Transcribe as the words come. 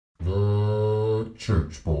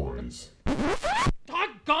church boys.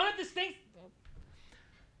 Doggone it, this thing.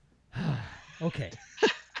 Okay.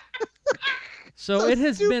 So it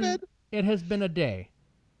has been a day.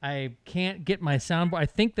 I can't get my soundboard. I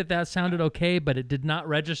think that sounded okay, but it did not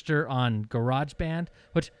register on GarageBand.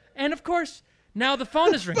 And of course, now the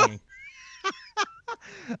phone is ringing.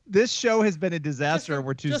 This show has been a disaster.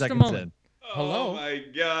 We're 2 seconds in. Hello. Oh my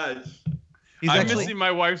gosh. I'm missing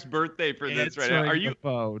my wife's birthday for this right now. Are you?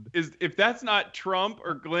 If that's not Trump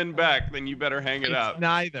or Glenn Beck, then you better hang it up. It's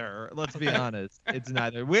neither. Let's be honest. It's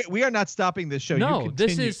neither. We are not stopping this show. No, you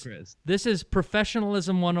continue, Chris. Chris. This is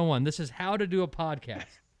professionalism 101. This is how to do a podcast.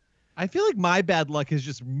 I feel like my bad luck has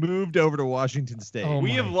just moved over to Washington State.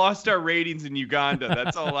 We have lost our ratings in Uganda.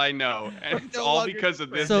 That's all I know. And it's all because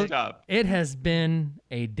of this stuff. It has been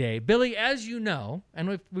a day. Billy, as you know,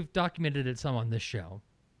 and we've documented it some on this show,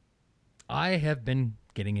 I have been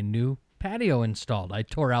getting a new patio installed. I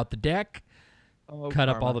tore out the deck, cut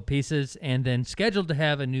up all the pieces, and then scheduled to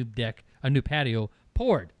have a new patio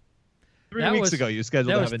poured. 3 weeks ago, you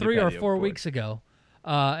scheduled to have a new patio poured. That was 3 or 4 weeks ago.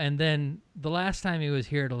 And then the last time he was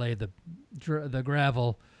here to lay the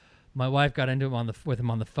gravel, my wife got into him with him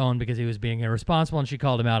on the phone because he was being irresponsible, and she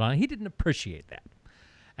called him out on it. He didn't appreciate that.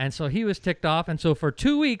 And so he was ticked off, and so for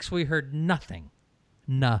 2 weeks we heard nothing.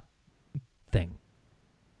 Nothing.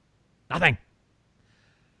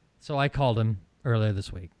 So I called him earlier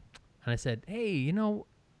this week, and I said, hey, we'll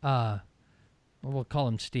call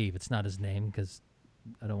him Steve. It's not his name because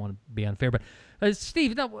I don't want to be unfair, but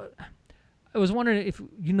Steve, I was wondering if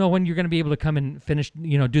when you're going to be able to come and finish,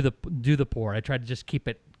 do the pour. I tried to just keep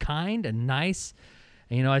it kind and nice.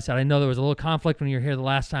 And I said, I know there was a little conflict when you were here the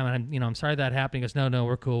last time, and I'm sorry that happened. He goes, no,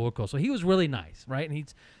 we're cool. So he was really nice, right?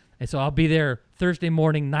 And so I'll be there Thursday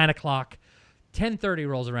morning, 9:00. 10:30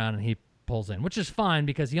 rolls around and he pulls in, which is fine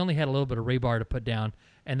because he only had a little bit of rebar to put down,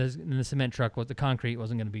 and the cement truck with the concrete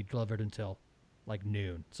wasn't going to be delivered until like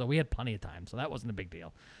noon. So we had plenty of time, so that wasn't a big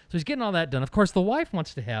deal. So he's getting all that done. Of course, the wife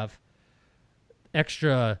wants to have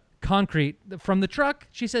extra concrete from the truck.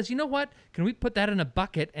 She says, you know what? Can we put that in a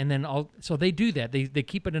bucket? And then so they do that. They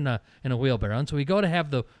keep it in a wheelbarrow. And so we go to have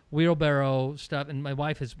the wheelbarrow stuff, and my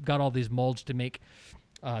wife has got all these molds to make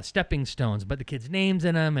stepping stones, but the kids' names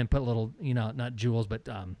in them, and put little, not jewels, but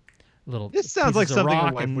little. This sounds like something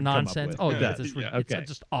rock a wife and would nonsense. come up with. It's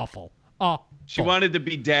just awful. She wanted to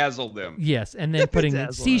bedazzle them. Yes, and then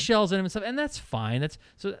putting seashells in them and stuff, and that's fine.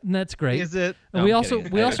 That's great. Is it? And we also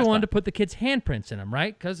wanted to put the kids' handprints in them,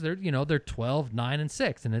 right? Because they're 12, 9, and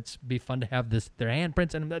 6, and it'd be fun to have their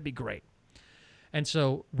handprints in them. That'd be great. And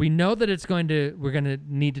so we know that we're going to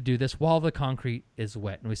need to do this while the concrete is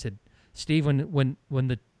wet. And we said, Steve, when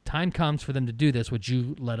the time comes for them to do this, would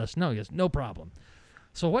you let us know? Yes, no problem.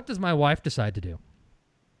 So what does my wife decide to do?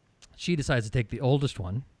 She decides to take the oldest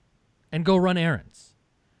one and go run errands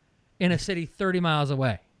in a city 30 miles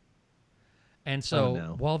away. And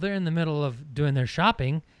so while they're in the middle of doing their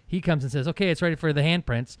shopping, he comes and says, okay, it's ready for the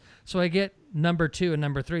handprints. So I get number 2 and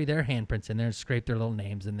number 3, their handprints in there, and scrape their little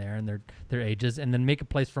names in there and their ages, and then make a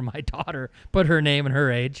place for my daughter, put her name and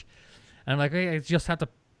her age. And I'm like, hey, I just have to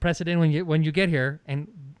press it in when you get here. And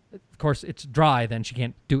of course it's dry, then she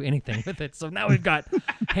can't do anything with it. So now we've got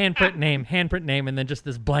handprint name, and then just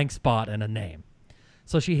this blank spot and a name.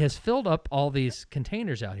 So she has filled up all these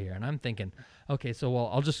containers out here, and I'm thinking, okay, so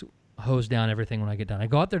I'll just hose down everything when I get done. I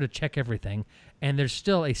go out there to check everything, and there's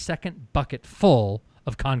still a second bucket full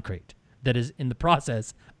of concrete that is in the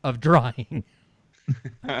process of drying.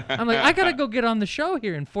 I'm like, I got to go get on the show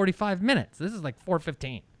here in 45 minutes. This is like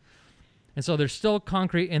 4:15. And so there's still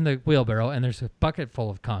concrete in the wheelbarrow, and there's a bucket full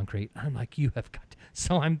of concrete. I'm like, you have got to.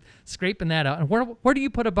 So I'm scraping that out. And where do you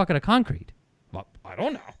put a bucket of concrete? Well, I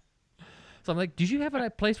don't know. So I'm like, did you have a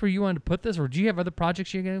place where you wanted to put this, or do you have other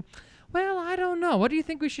projects you're going to? Well, I don't know. What do you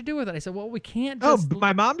think we should do with it? I said, well, we can't just... Oh,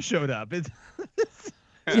 my mom showed up. It's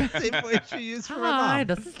the same place she used for my mom. Hi,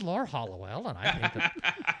 this is Laura Hollowell, and I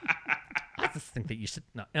just think that you should...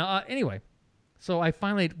 No. Anyway, so I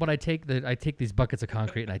finally... I take these buckets of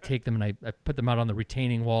concrete, and I take them, and I put them out on the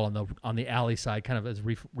retaining wall on the alley side, kind of as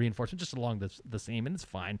reinforcement, just along the seam, and it's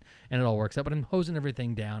fine, and it all works out. But I'm hosing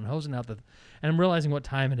everything down, hosing out and I'm realizing what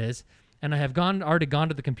time it is. And I have already gone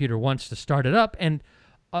to the computer once to start it up, and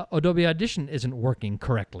Adobe Audition isn't working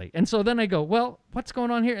correctly. And so then I go, well, what's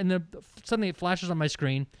going on here? And then suddenly it flashes on my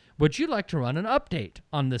screen, would you like to run an update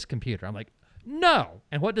on this computer? I'm like, no.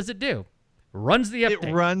 And what does it do? Runs the update.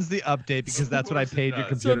 It runs the update because that's what I paid your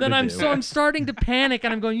computer so then to do. I'm starting to panic,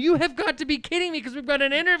 and I'm going, you have got to be kidding me because we've got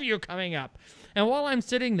an interview coming up. And while I'm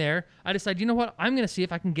sitting there, I decide, you know what? I'm going to see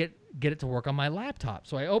if I can get it to work on my laptop.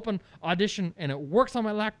 So I open Audition, and it works on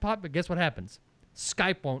my laptop, but guess what happens?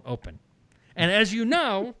 Skype won't open. And as you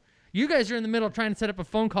know, you guys are in the middle trying to set up a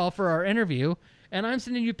phone call for our interview, and I'm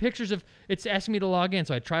sending you pictures of it's asking me to log in.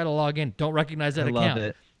 So I try to log in. Don't recognize that account. Love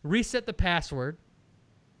it. Reset the password.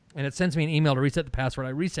 And it sends me an email to reset the password. I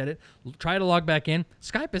reset it, try to log back in.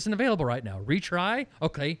 Skype isn't available right now. Retry.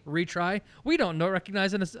 Okay, retry. We don't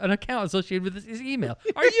recognize an account associated with this email.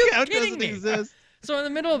 Are you kidding me? Exist. So in the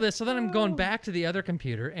middle of this, then I'm going back to the other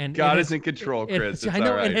computer. And God is in control, Chris. I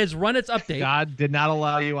know. All right. It has run its update. God did not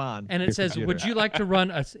allow you on. And it says, would you like to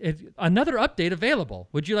run another update available?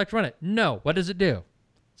 Would you like to run it? No. What does it do?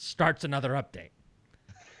 Starts another update.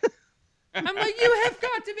 I'm like, you have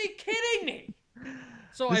got to be kidding me.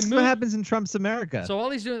 So this is what happens in Trump's America. So all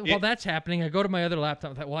he's doing, while that's happening, I go to my other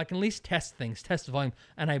laptop. I thought, well, I can at least test things, test the volume.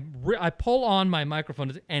 And I pull on my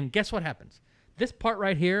microphone, and guess what happens? This part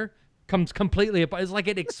right here comes completely apart. It's like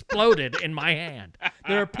it exploded in my hand.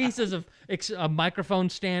 There are pieces of a microphone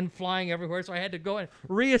stand flying everywhere, so I had to go and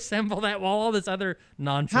reassemble that while all this other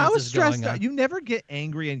nonsense How is stressed going on. out? You never get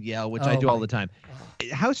angry and yell, which I do all the time.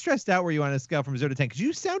 How stressed out were you on a scale from 0 to 10? Because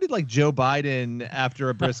you sounded like Joe Biden after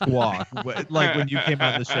a brisk walk, like when you came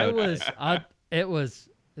on the show. It was,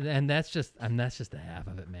 and that's just the half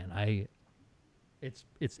of it, man.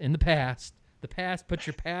 It's in the past. The past, put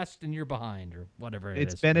your past in your behind, or whatever it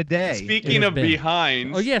is. It's been a day. Speaking of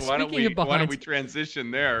behind, oh yeah, why don't we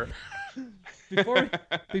transition there?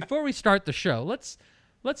 Before we start the show,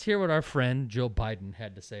 let's hear what our friend Joe Biden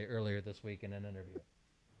had to say earlier this week in an interview.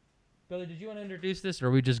 Billy, did you want to introduce this, or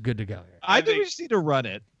are we just good to go here? I think we just need to run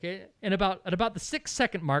it. Okay, and at about the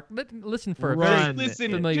 6-second mark, listen for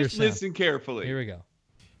Listen carefully. Here we go.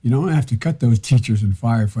 You don't have to cut those teachers and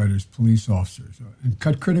firefighters, police officers, and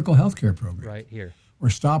cut critical health care programs. Right here. Or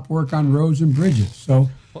stop work on roads and bridges. So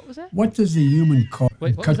what was that? What does the human cost?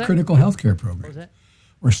 Cut critical health care programs. What was that?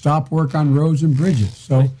 Or stop work on roads and bridges.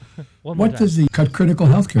 So what does the cut critical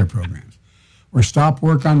health care programs? Or stop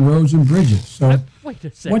work on roads and bridges. So wait a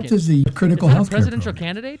second. What does the critical health care presidential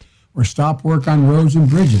candidate? Or stop work on roads and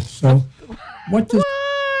bridges. So what does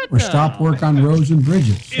or stop work on roads and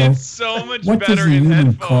bridges. So it's so much what better does the in human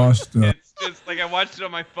headphones. Cost, it's just like I watched it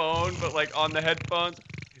on my phone, but like on the headphones,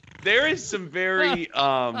 there is some very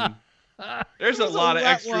there's a lot of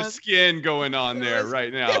extra skin going on there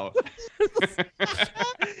right now.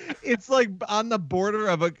 It's like on the border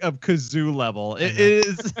of kazoo level. It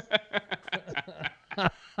is.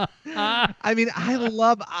 I mean, I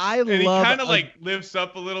love. And he kind of like lifts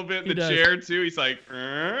up a little bit in the chair too. He's like,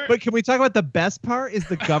 But can we talk about the best part? Is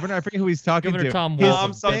the governor? I forget who he's talking Governor to. Tom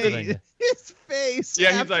His face. Yeah,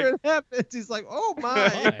 after he's like, it happens, he's like, oh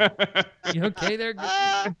my. You okay there?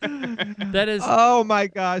 That is. Oh my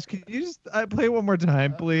gosh! Can you just play it one more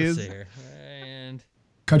time, please? Let's see here. And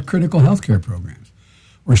cut critical health care programs,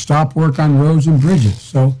 or stop work on roads and bridges.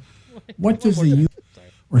 So, what does the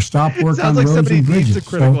or stop work on like roads and bridges? Needs a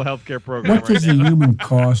critical health care program. What does the human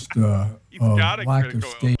cost of lack of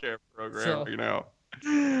state care program? So, you know.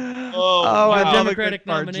 a Democratic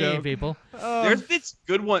nominee, people. There's been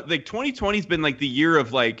good one. Like 2020's been like the year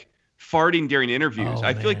of like farting during interviews.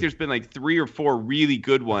 I feel like there's been like 3 or 4 really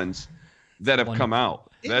good ones that have come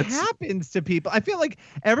out. It happens to people. I feel like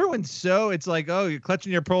everyone's it's like, oh, you're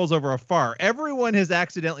clutching your pearls over a fart. Everyone has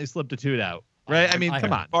accidentally slipped a toot out. Right? I mean,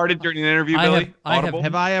 come on. Farted during an interview, Billy?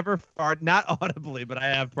 Have I ever farted? Not audibly, but I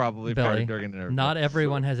have probably farted during an interview. Not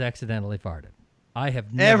everyone has accidentally farted. I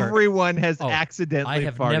have never. Everyone has accidentally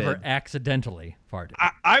farted. I have never accidentally farted.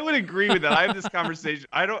 I would agree with that. I have this conversation.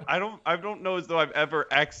 I don't know as though I've ever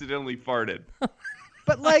accidentally farted.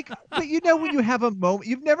 But you know, when you have a moment,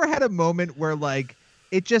 you've never had a moment where like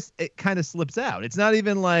it kind of slips out. It's not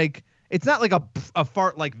even like. It's not like a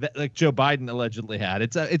fart like Joe Biden allegedly had.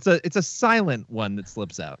 It's a silent one that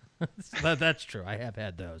slips out. That's true. I have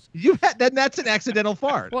had those. Then that's an accidental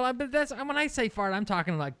fart. Well, but that's when I say fart, I'm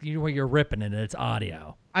talking like where you're ripping it and it's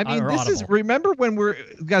audio. I mean, remember when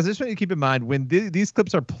guys, this is what you keep in mind when these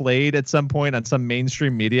clips are played at some point on some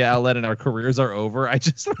mainstream media outlet and our careers are over. I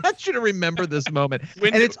just want you to remember this moment.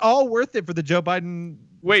 It's all worth it for the Joe Biden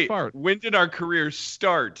fart. When did our careers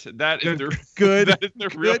start? That is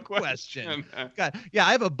the real question. God, yeah,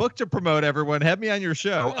 I have a book to promote, everyone. Have me on your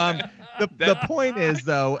show. The point is,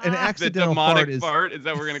 though, an accidental fart is that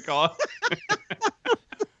what we're going to call it?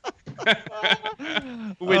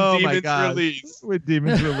 When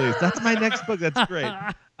Demons Release. That's my next book. That's great.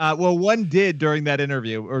 Well, one did during that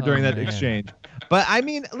interview or during that exchange. But I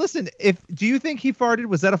mean, listen, do you think he farted?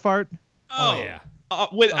 Was that a fart? Oh yeah.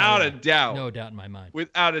 Without a doubt. No doubt in my mind.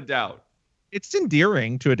 Without a doubt. It's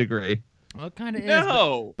endearing to a degree. Well, it kind of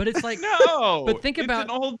No. is. But it's like No. But think about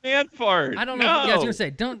it's an old man fart. I don't know. No. Yeah, I was gonna say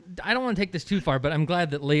I don't want to take this too far, but I'm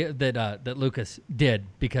glad that that Lucas did,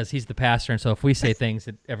 because he's the pastor, and so if we say things,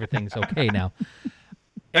 everything's okay now.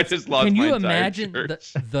 I just lost Can my you entire imagine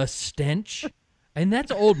church. the stench? And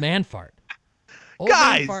that's old man fart. Old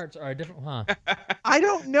Guys! man farts are a different, huh? I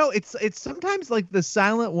don't know. It's sometimes like the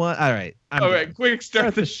silent one. All right. I'm All done. right, quick,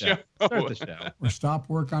 start the show. Start the show. Or stop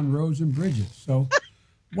work on roads and bridges. So,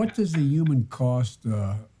 what does the human cost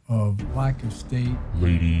of lack of state?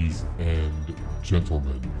 Ladies and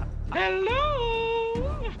gentlemen, Hello.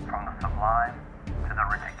 From the sublime to the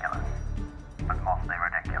ridiculous, but mostly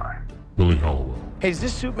ridiculous. Billy Hallowell, Hey, does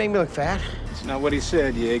this suit make me look fat? It's not what he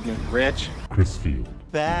said, you ignorant wretch. Chris Field,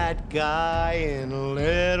 Bad guy in a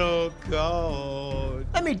little coat.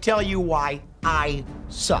 Let me tell you why I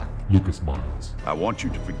suck. Lucas Miles, I want you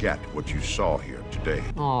to forget what you saw here today.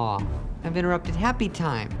 Aw, I've interrupted happy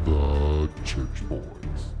time. the Church Boys.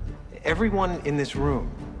 Everyone in this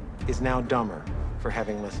room is now dumber for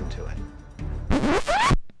having listened to it.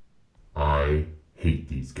 I hate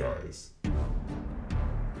these guys.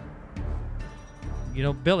 You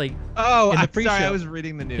know, Billy. Oh, in the I'm pre-show, sorry. I was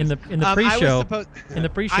reading the news. In the I was pre-show, supposed- in the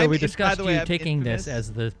pre-show, I'm we in- by discussed the way, you I'm taking infamous.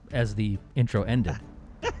 this as the intro ended.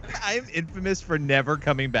 I'm infamous for never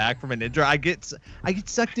coming back from an intro. I get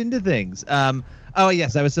sucked into things. Oh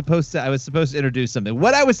yes, I was supposed to introduce something.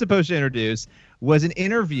 What I was supposed to introduce was an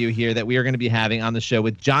interview here that we are going to be having on the show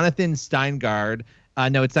with Jonathan Steingard.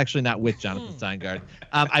 No, it's actually not with Jonathan Steingard.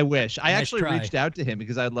 I wish. I Nice actually try. reached out to him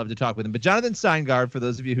because I'd love to talk with him. But Jonathan Steingard, for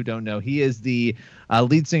those of you who don't know, he is the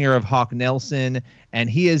lead singer of Hawk Nelson, and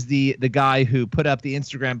he is the guy who put up the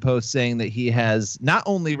Instagram post saying that he has not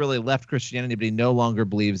only really left Christianity, but he no longer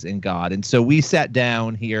believes in God. And so we sat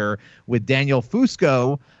down here with Daniel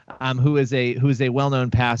Fusco, who is a well-known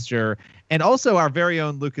pastor, and also our very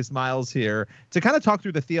own Lucas Miles here, to kind of talk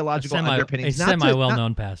through the theological underpinnings. A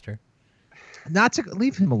semi-well-known pastor. Not to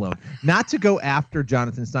leave him alone, not to go after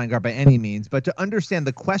Jonathan Steingard by any means, but to understand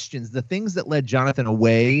the questions, the things that led Jonathan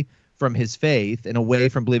away from his faith and away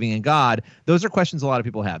from believing in God. Those are questions a lot of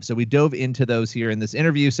people have. So we dove into those here in this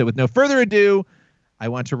interview. So with no further ado, I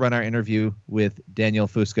want to run our interview with Daniel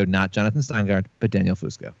Fusco, not Jonathan Steingard, but Daniel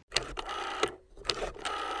Fusco.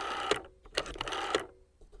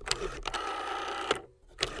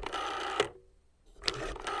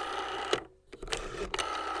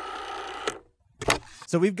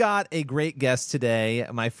 So we've got a great guest today,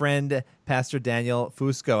 my friend, Pastor Daniel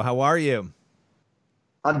Fusco. How are you?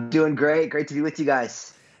 I'm doing great. Great to be with you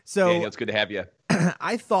guys. So Daniel, it's good to have you.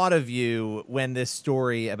 I thought of you when this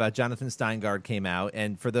story about Jonathan Steingard came out.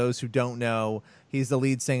 And for those who don't know, he's the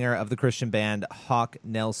lead singer of the Christian band Hawk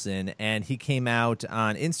Nelson. And he came out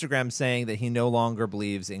on Instagram saying that he no longer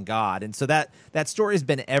believes in God. And so that story has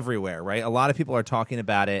been everywhere, right? A lot of people are talking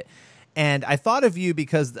about it. And I thought of you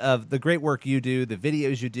because of the great work you do, the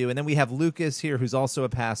videos you do, and then we have Lucas here, who's also a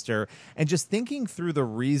pastor, and just thinking through the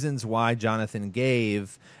reasons why Jonathan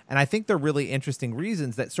gave, and I think they're really interesting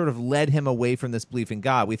reasons that sort of led him away from this belief in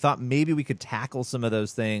God. We thought maybe we could tackle some of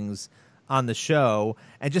those things on the show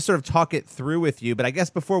and just sort of talk it through with you. But I guess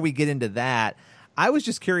before we get into that, I was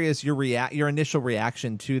just curious your initial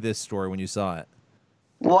reaction to this story when you saw it.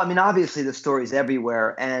 Well, I mean, obviously the story's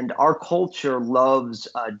everywhere, and our culture loves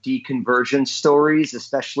deconversion stories,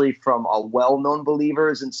 especially from well-known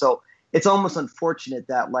believers. And so it's almost unfortunate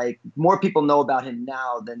that like more people know about him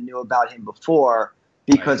now than knew about him before,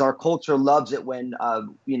 because our culture loves it when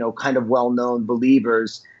kind of well-known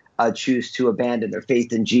believers choose to abandon their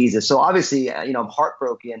faith in Jesus. So obviously, I'm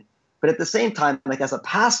heartbroken, but at the same time, like as a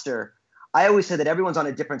pastor, I always say that everyone's on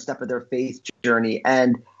a different step of their faith journey.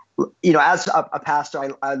 And as a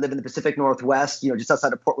pastor, I live in the Pacific Northwest, just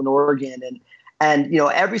outside of Portland, Oregon. And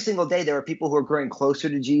every single day there are people who are growing closer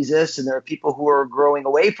to Jesus and there are people who are growing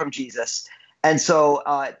away from Jesus. And so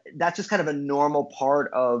that's just kind of a normal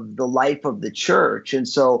part of the life of the church. And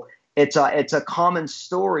so it's a common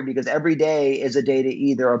story because every day is a day to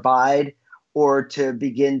either abide or to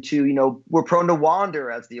begin to, we're prone to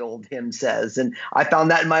wander, as the old hymn says. And I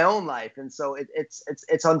found that in my own life. And so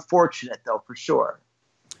it's unfortunate, though, for sure.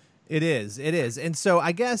 It is. And so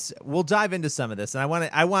I guess we'll dive into some of this. And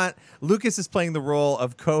I want Lucas is playing the role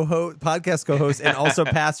of podcast co-host and also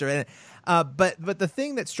pastor. And but the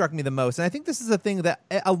thing that struck me the most, and I think this is a thing that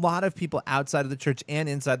a lot of people outside of the church and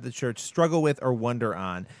inside the church struggle with or wonder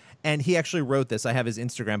on. And he actually wrote this. I have his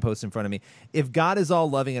Instagram post in front of me. If God is all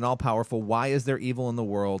loving and all powerful, why is there evil in the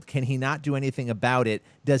world? Can he not do anything about it?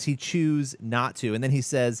 Does he choose not to? And then he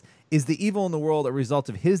says, is the evil in the world a result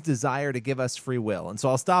of his desire to give us free will? And so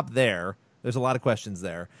I'll stop there. There's a lot of questions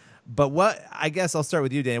there. But I guess I'll start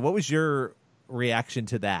with you, Dan. What was your reaction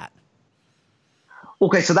to that?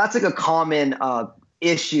 Okay, so that's like a common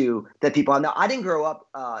issue that people have. Now, I didn't grow up,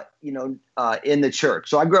 in the church.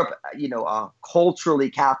 So I grew up, culturally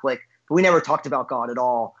Catholic, but we never talked about God at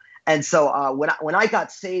all. And so when I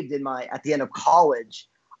got saved at the end of college,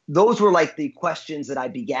 those were like the questions that I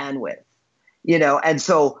began with, And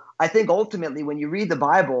so I think ultimately when you read the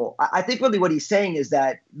Bible, I think really what he's saying is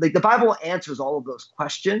that like the Bible answers all of those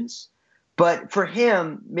questions. But for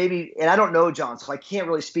him, maybe, and I don't know Jon, so I can't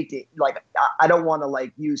really speak to, like, I don't want to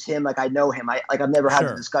like use him like I know him. I've never had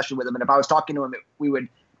a discussion with him. And if I was talking to him,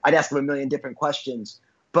 I'd ask him a million different questions.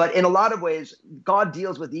 But in a lot of ways, God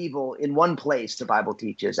deals with evil in one place, the Bible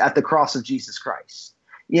teaches, at the cross of Jesus Christ.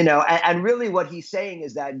 And really what he's saying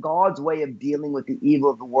is that God's way of dealing with the evil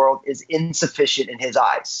of the world is insufficient in his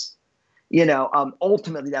eyes.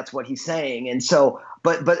 Ultimately that's what he's saying. And so,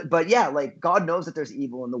 but yeah, like God knows that there's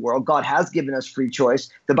evil in the world. God has given us free choice.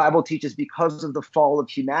 The Bible teaches because of the fall of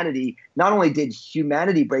humanity, not only did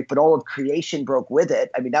humanity break, but all of creation broke with it.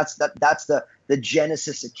 I mean, that's the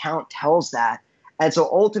Genesis account tells that. And so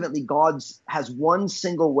ultimately God has one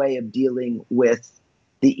single way of dealing with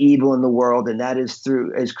the evil in the world. And that is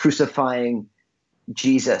is crucifying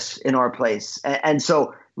Jesus in our place. And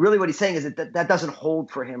so really what he's saying is that doesn't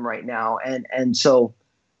hold for him right now. And so,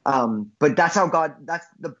 but that's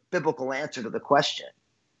the biblical answer to the question.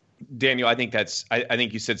 Daniel, I think I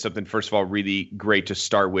think you said something, first of all, really great to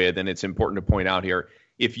start with. And it's important to point out here,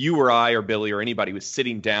 if you or I or Billy or anybody was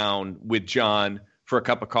sitting down with Jon for a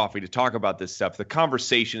cup of coffee to talk about this stuff, the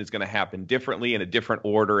conversation is going to happen differently, in a different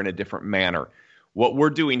order, in a different manner. What we're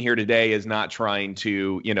doing here today is not trying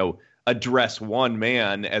to, address one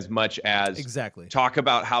man as much as talk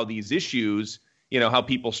about how these issues, how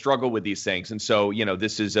people struggle with these things. And so,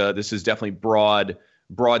 this is definitely broad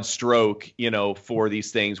stroke, for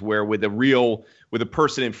these things, where with a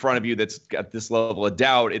person in front of you that's got this level of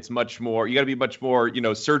doubt, it's much more, you got to be much more,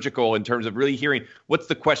 surgical in terms of really hearing what's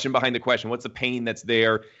the question behind the question, what's the pain that's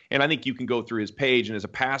there. And I think you can go through his page, and as a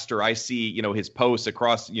pastor, I see, his posts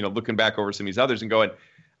across, looking back over some of these others and going,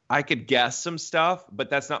 I could guess some stuff, but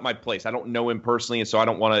that's not my place. I don't know him personally, and so I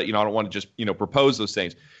don't want to, just, propose those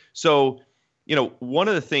things. So, one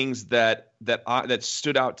of the things that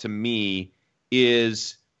stood out to me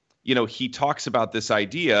is, he talks about this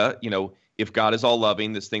idea, if God is all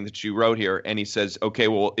loving, this thing that you wrote here, and he says, okay,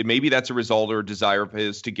 well, maybe that's a result or a desire of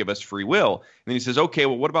his to give us free will. And then he says, okay,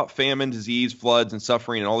 well, what about famine, disease, floods, and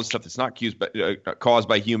suffering, and all this stuff that's not caused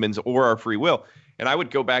by humans or our free will? And I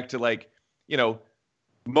would go back to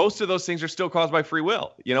most of those things are still caused by free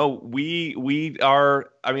will.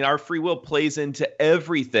 Our free will plays into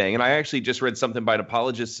everything. And I actually just read something by an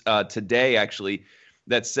apologist today, actually,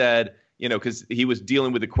 that said, because he was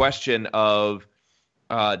dealing with the question of,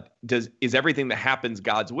 is everything that happens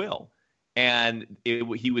God's will? And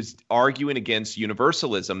he was arguing against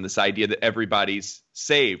universalism, this idea that everybody's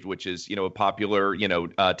saved, which is, a popular,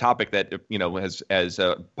 topic that, has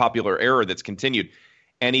a popular error that's continued.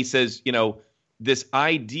 And he says, this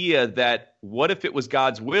idea that what if it was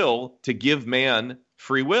God's will to give man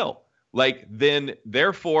free will? Then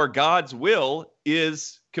therefore God's will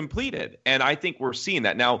is completed. And I think we're seeing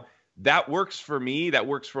that. Now, that works for me. That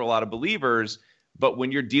works for a lot of believers. But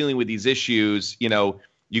when you're dealing with these issues,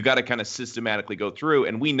 you got to kind of systematically go through.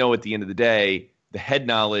 And we know at the end of the day, the head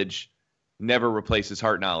knowledge never replaces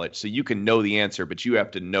heart knowledge. So you can know the answer, but you have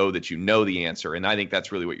to know that you know the answer. And I think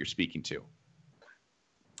that's really what you're speaking to.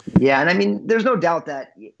 Yeah. And I mean, there's no doubt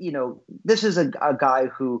that, this is a guy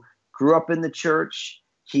who grew up in the church.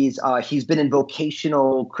 He's been in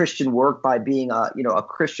vocational Christian work by being a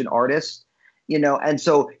Christian artist, and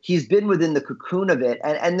so he's been within the cocoon of it.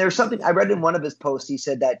 And there's something I read in one of his posts. He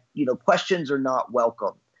said that, questions are not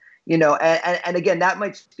welcome, and again, that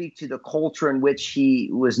might speak to the culture in which he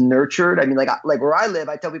was nurtured. I mean, like where I live,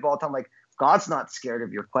 I tell people all the time, like, God's not scared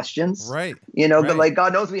of your questions, right? But like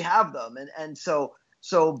God knows we have them. And so,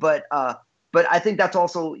 but I think that's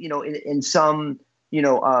also, in some,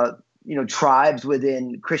 tribes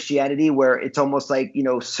within Christianity where it's almost like,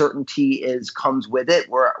 certainty comes with it,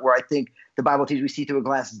 where I think the Bible teaches we see through a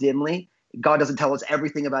glass dimly. God doesn't tell us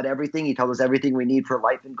everything about everything. He tells us everything we need for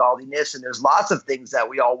life and godliness. And there's lots of things that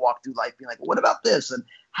we all walk through life being like, well, what about this? And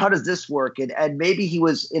how does this work? And maybe he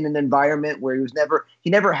was in an environment where he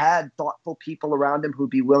never had thoughtful people around him who'd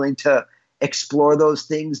be willing to explore those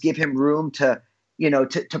things, give him room to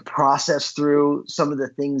process through some of the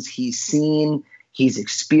things he's seen, he's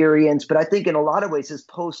experienced. But I think in a lot of ways, his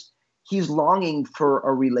post, he's longing for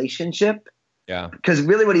a relationship. Yeah. Because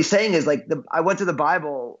really what he's saying is like, I went to the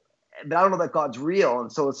Bible, but I don't know that God's real.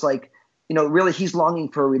 And so it's like, really he's longing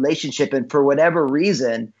for a relationship, and for whatever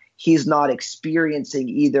reason, he's not experiencing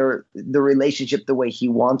either the relationship the way he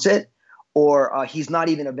wants it, or he's not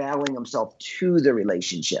even availing himself to the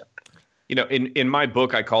relationship. In my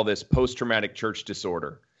book, I call this post-traumatic church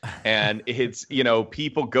disorder. And it's,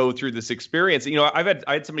 people go through this experience. I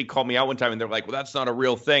had somebody call me out one time and they're like, well, that's not a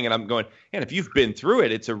real thing. And I'm going, and if you've been through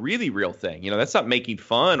it, it's a really real thing. That's not making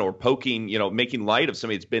fun or poking, making light of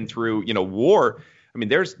somebody that's been through, war. I mean,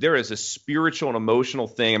 there is a spiritual and emotional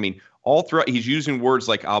thing. I mean, all throughout, he's using words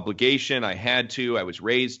like obligation. I had to, I was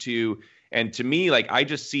raised to. And to me, like, I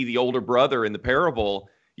just see the older brother in the parable,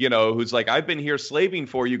 who's like, I've been here slaving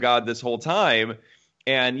for you, God, this whole time.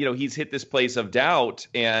 And, he's hit this place of doubt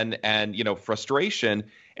and frustration.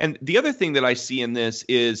 And the other thing that I see in this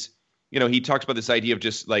is, he talks about this idea of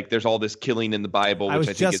just like there's all this killing in the Bible. I which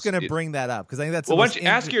was just going to bring that up because I think that's well. Why don't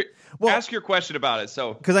you ask your question about it?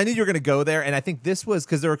 So because I knew you were going to go there, and I think this was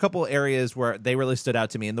because there were a couple areas where they really stood out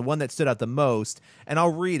to me, and the one that stood out the most, and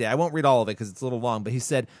I'll read it. I won't read all of it because it's a little long. But he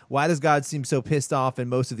said, "Why does God seem so pissed off in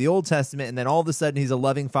most of the Old Testament, and then all of a sudden He's a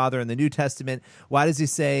loving Father in the New Testament? Why does He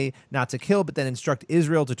say not to kill, but then instruct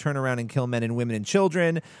Israel to turn around and kill men and women and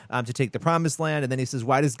children to take the Promised Land? And then He says,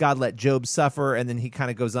 why does God let Job suffer? And then He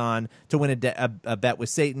kind of goes on to win a bet with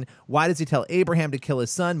Satan. Why does He tell Abraham to kill his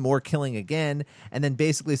son? More killing again. And then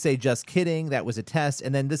basically say, just kidding, that was a test.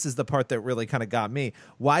 And then this is the part that really kind of got me.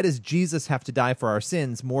 Why does Jesus have to die for our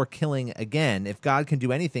sins? More killing again. If God can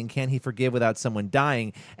do anything, can He forgive without someone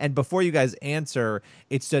dying? And before you guys answer,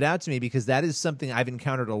 it stood out to me because that is something I've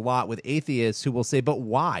encountered a lot with atheists who will say, but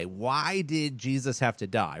why? Why did Jesus have to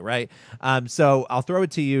die, right? So I'll throw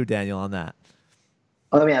it to you, Daniel, on that.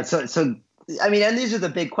 Oh, man. So I mean, and these are the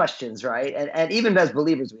big questions, right? And even as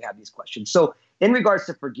believers, we have these questions. So in regards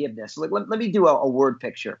to forgiveness, let me do a word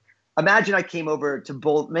picture. Imagine I came over to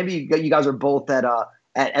both, maybe you guys are both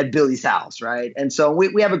at Billy's house, right? And so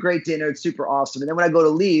we have a great dinner. It's super awesome. And then when I go to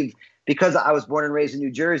leave, because I was born and raised in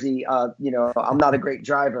New Jersey, I'm not a great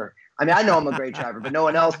driver. I mean, I know I'm a great driver, but no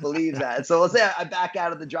one else believes that. And so let's say I back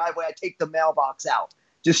out of the driveway, I take the mailbox out.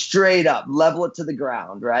 Just straight up, level it to the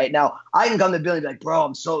ground, right? Now, I can come to Billy and be like, bro,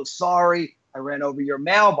 I'm so sorry. I ran over your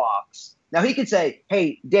mailbox. Now, he could say,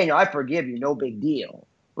 hey, Daniel, I forgive you. No big deal,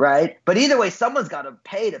 right? But either way, someone's got to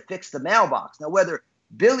pay to fix the mailbox. Now, whether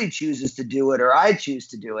Billy chooses to do it or I choose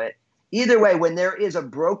to do it, either way, when there is a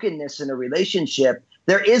brokenness in a relationship,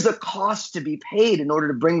 there is a cost to be paid in order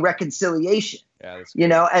to bring reconciliation.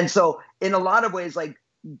 Yeah, and so in a lot of ways, like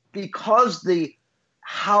because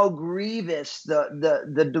how grievous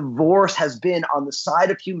the divorce has been on the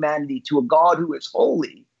side of humanity to a God who is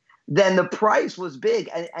holy, then the price was big.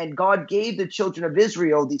 And God gave the children of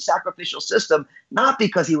Israel the sacrificial system, not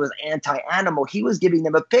because He was anti-animal. He was giving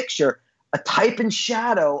them a picture, a type and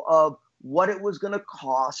shadow of what it was going to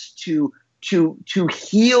cost to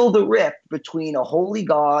heal the rift between a holy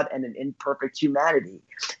God and an imperfect humanity.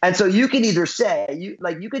 And so you can either say,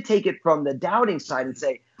 you could take it from the doubting side and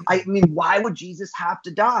say, I mean, why would Jesus have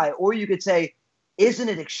to die? Or you could say, isn't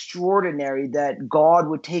it extraordinary that God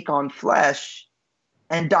would take on flesh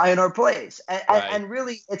and die in our place? And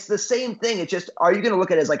really, it's the same thing. It's just, are you going to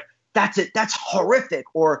look at it as like, that's it, that's horrific,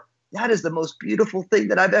 or that is the most beautiful thing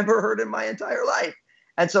that I've ever heard in my entire life?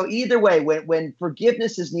 And so either way, when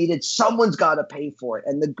forgiveness is needed, someone's got to pay for it.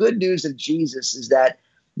 And the good news of Jesus is that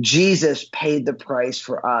Jesus paid the price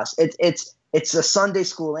for us. It's a Sunday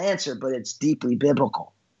school answer, but it's deeply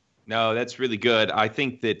biblical. No, that's really good. I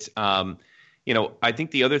think that, I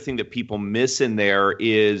think the other thing that people miss in there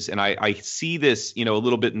is, and I see this, a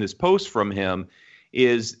little bit in this post from him,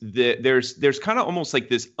 is that there's kind of almost like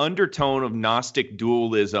this undertone of Gnostic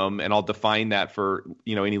dualism, and I'll define that for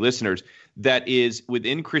any listeners, that is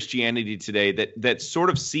within Christianity today that sort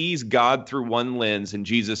of sees God through one lens and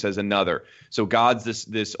Jesus as another. So God's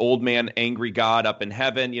this old man, angry God up in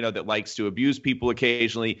heaven, that likes to abuse people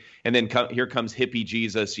occasionally, and then here comes hippie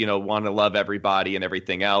Jesus, want to love everybody and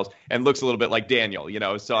everything else, and looks a little bit like Daniel,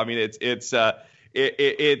 So I mean, it's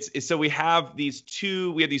so we have these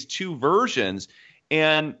two versions.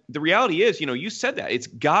 And the reality is, you said that it's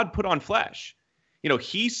God put on flesh.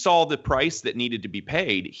 He saw the price that needed to be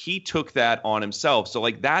paid. He took that on himself. So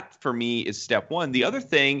like that for me is step one. The other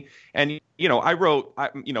thing, and I wrote,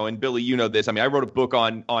 and Billy, this. I mean, I wrote a book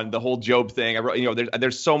on the whole Job thing. I wrote,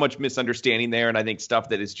 there's so much misunderstanding there, and I think stuff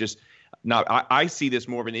that is just not. I see this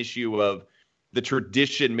more of an issue of the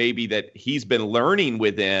tradition maybe that he's been learning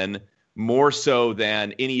within, more so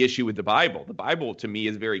than any issue with the Bible. The Bible, to me,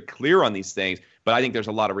 is very clear on these things, but I think there's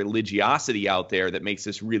a lot of religiosity out there that makes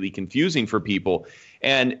this really confusing for people.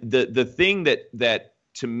 And the thing that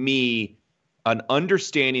to me an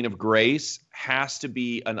understanding of grace has to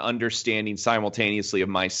be an understanding simultaneously of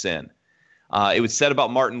my sin. It was said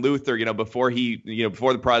about Martin Luther, before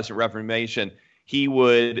the Protestant Reformation, he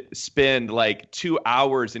would spend like 2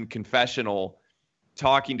 hours in confessional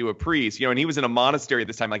talking to a priest, and he was in a monastery at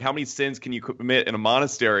this time. Like, how many sins can you commit in a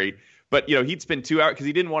monastery? But, he'd spend 2 hours because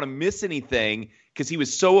he didn't want to miss anything because he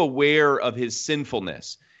was so aware of his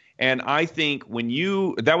sinfulness. And I think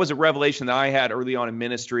that was a revelation that I had early on in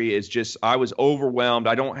ministry, is just, I was overwhelmed.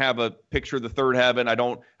 I don't have a picture of the third heaven. I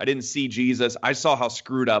didn't see Jesus. I saw how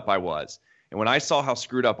screwed up I was. And when I saw how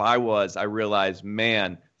screwed up I was, I realized,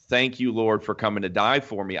 man, thank you, Lord, for coming to die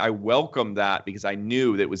for me. I welcomed that because I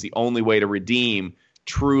knew that it was the only way to redeem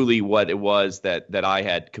truly what it was that I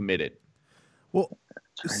had committed. Well,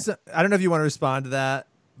 so, I don't know if you want to respond to that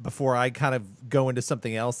before I kind of go into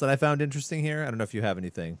something else that I found interesting here. I don't know if you have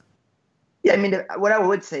anything. Yeah, I mean, what I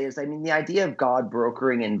would say is, the idea of God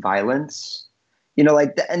brokering in violence, and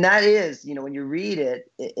that is, when you read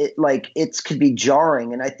it, it could be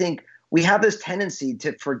jarring. And I think we have this tendency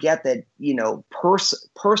to forget that,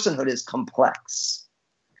 personhood is complex,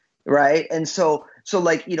 right? And so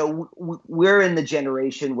we're in the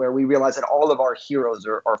generation where we realize that all of our heroes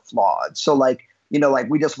are flawed. So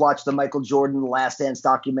we just watched the Michael Jordan Last Dance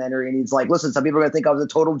documentary, and he's like, listen, some people are going to think I was a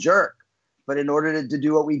total jerk. But in order to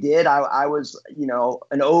do what we did, I was,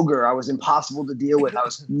 an ogre. I was impossible to deal with. I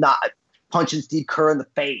was not punching Steve Kerr in the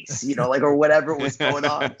face, or whatever was going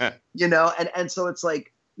on, and so it's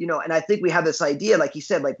like, and I think we have this idea, like he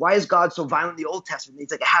said, why is God so violent in the Old Testament? He's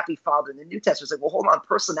like a happy father in the New Testament. It's like, well, hold on.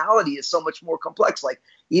 Personality is so much more complex. Like,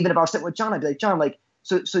 even if I was sitting with John, I'd be like, John,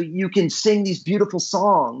 so you can sing these beautiful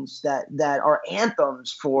songs that are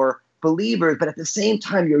anthems for believers, but at the same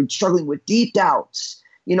time, you're struggling with deep doubts.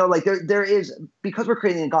 There is, because we're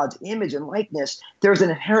creating in God's image and likeness, there's an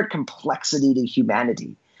inherent complexity to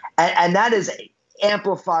humanity. And that is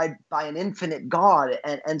amplified by an infinite God.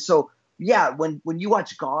 And so, yeah, when you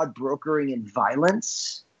watch God brokering in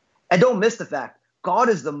violence, and don't miss the fact, God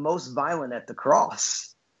is the most violent at the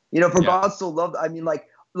cross. God so loved,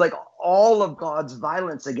 all of God's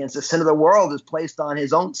violence against the sin of the world is placed on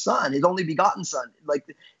his own son, his only begotten son,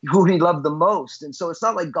 who he loved the most. And so it's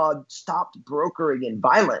not like God stopped brokering in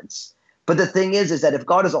violence. But the thing is that if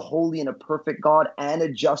God is a holy and a perfect God and a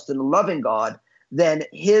just and loving God, then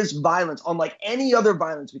his violence, unlike any other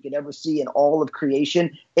violence we could ever see in all of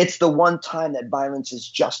creation, it's the one time that violence is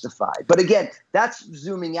justified. But again, that's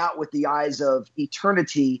zooming out with the eyes of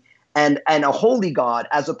eternity and a holy God,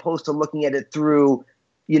 as opposed to looking at it through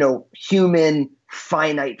human,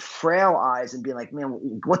 finite, frail eyes and being like,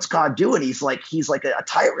 man, what's God doing? He's like a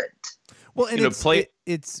tyrant. Well, and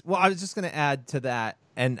well, I was just going to add to that.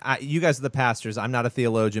 And you guys are the pastors. I'm not a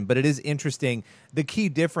theologian, but it is interesting. The key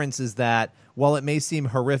difference is that while it may seem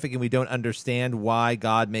horrific and we don't understand why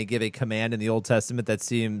God may give a command in the Old Testament that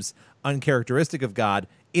seems uncharacteristic of God,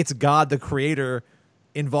 it's God the creator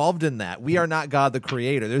involved in that. We are not God the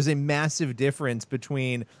creator. There's a massive difference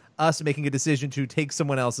between us making a decision to take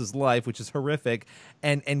someone else's life, which is horrific,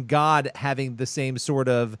 and God having the same sort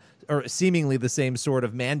of, or seemingly the same sort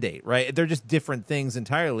of mandate, right? They're just different things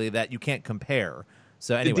entirely that you can't compare.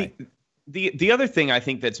 So anyway. The other thing I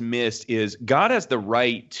think that's missed is God has the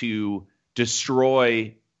right to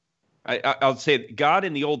destroy. I'll say God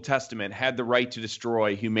in the Old Testament had the right to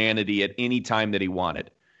destroy humanity at any time that he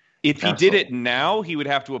wanted. If he did it now, he would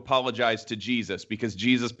have to apologize to Jesus because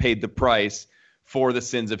Jesus paid the price for the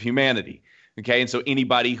sins of humanity. Okay. And so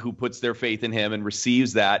anybody who puts their faith in him and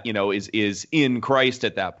receives that, is in Christ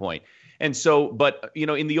at that point. And so, but,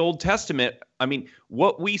 in the Old Testament, I mean,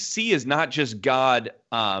 what we see is not just God,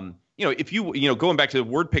 if you, going back to the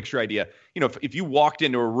word picture idea, if you walked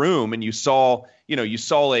into a room and you saw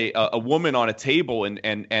a woman on a table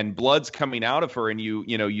and blood's coming out of her and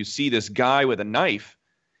you see this guy with a knife,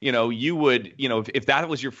 you would, if that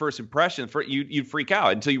was your first impression, you'd freak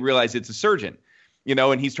out until you realize it's a surgeon,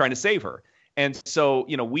 and he's trying to save her. And so,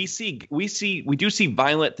 we do see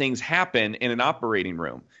violent things happen in an operating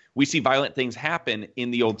room. We see violent things happen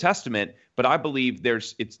in the Old Testament, but I believe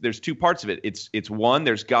there's two parts of it. It's one,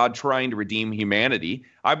 there's God trying to redeem humanity.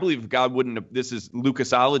 I believe if God wouldn't have, this is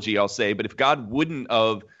Lucasology, I'll say, but if God wouldn't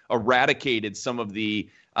have eradicated some of the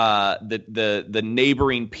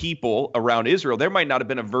neighboring people around Israel, there might not have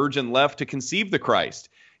been a virgin left to conceive the Christ.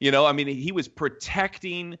 He was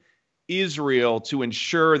protecting Israel to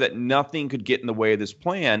ensure that nothing could get in the way of this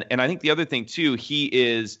plan. And I think the other thing too, he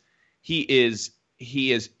is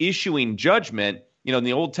issuing judgment. In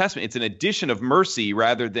the Old Testament, it's an addition of mercy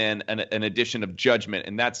rather than an addition of judgment,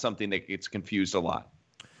 and that's something that gets confused a lot.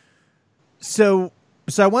 So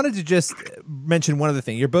So I wanted to just mention one other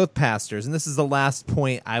thing. You're both pastors, and this is the last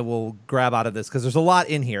point I will grab out of this because there's a lot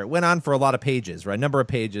in here. It went on for a lot of pages, right? A number of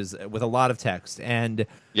pages with a lot of text. And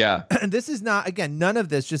yeah, this is not, again, none of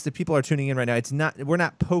this, just that people are tuning in right now. It's not, we're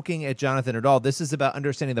not poking at Jonathan at all. This is about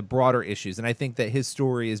understanding the broader issues. And I think that his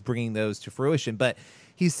story is bringing those to fruition. But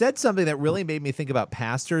he said something that really made me think about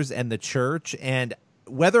pastors and the church and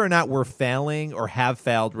whether or not we're failing or have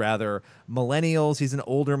failed, rather, millennials. He's an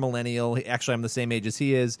older millennial. Actually, I'm the same age as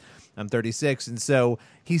he is. I'm 36. And so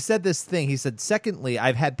he said this thing. He said, secondly,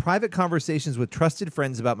 I've had private conversations with trusted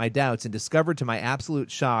friends about my doubts and discovered to my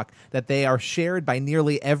absolute shock that they are shared by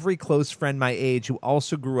nearly every close friend my age who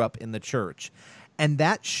also grew up in the church. And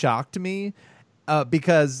that shocked me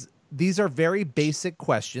because these are very basic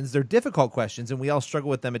questions. They're difficult questions, and we all struggle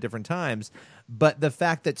with them at different times. But the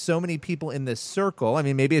fact that so many people in this circle, I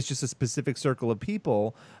mean, maybe it's just a specific circle of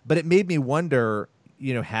people, but it made me wonder,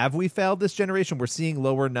 have we failed this generation? We're seeing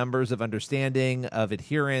lower numbers of understanding, of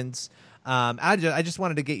adherence. I just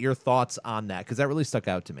wanted to get your thoughts on that because that really stuck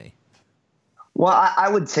out to me. Well, I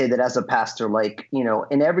would say that as a pastor,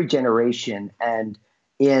 in every generation and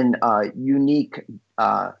in unique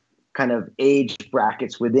kind of age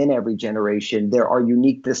brackets within every generation, there are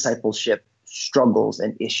unique discipleship struggles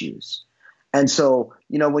and issues. And so,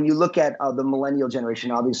 when you look at the millennial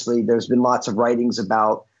generation, obviously there's been lots of writings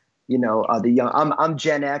about, the young. I'm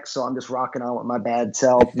Gen X, so I'm just rocking on with my bad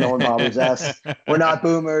self. No one bothers us. We're not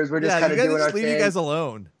boomers. We're just kind of doing our thing. Leave you guys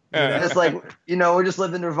alone. Just we're just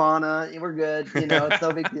living Nirvana. We're good. It's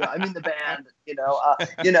no big deal. I'm in the band.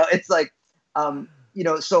 It's like,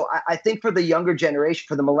 so I think for the younger generation,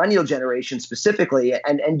 for the millennial generation specifically,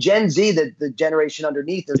 and Gen Z, the generation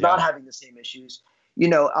underneath, is not having the same issues.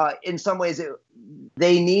 In some ways,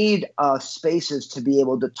 they need spaces to be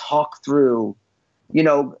able to talk through.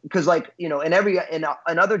 Because in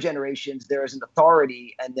other generations, there is an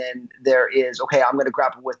authority, and then there is, okay, I'm going to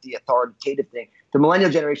grapple with the authoritative thing. The millennial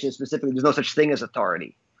generation specifically, there's no such thing as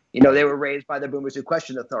authority. They were raised by the boomers who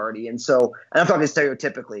questioned authority. And I'm talking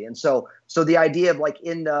stereotypically. And so the idea of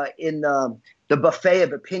in the buffet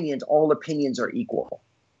of opinions, all opinions are equal,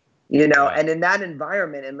 and in that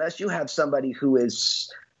environment, unless you have somebody who is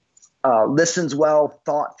listens well,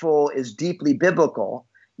 thoughtful, is deeply biblical,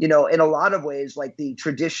 in a lot of ways, like the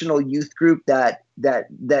traditional youth group that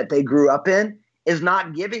they grew up in is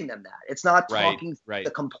not giving them that. It's not talking through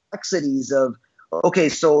the complexities of, okay,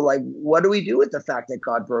 so what do we do with the fact that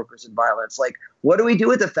God brokers in violence? What do we do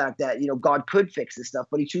with the fact that, God could fix this stuff,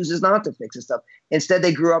 but he chooses not to fix this stuff? Instead,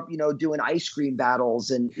 they grew up, doing ice cream battles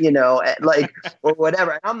and, or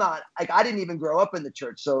whatever. And I'm not, I didn't even grow up in the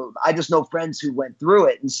church. So I just know friends who went through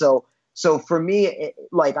it. And so for me,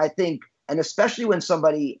 I think, and especially when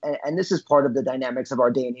somebody, and this is part of the dynamics of our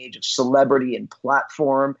day and age of celebrity and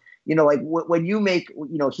platform, when you make,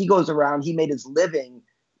 he goes around, he made his living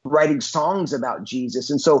writing songs about Jesus.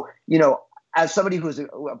 And so, as somebody who's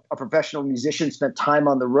a professional musician, spent time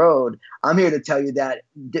on the road, I'm here to tell you that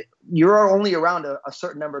you're only around a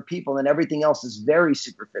certain number of people and everything else is very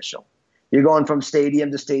superficial. You're going from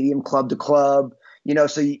stadium to stadium, club to club,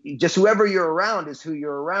 so just whoever you're around is who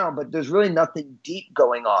you're around, but there's really nothing deep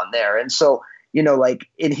going on there. And so,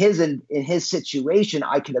 in his situation,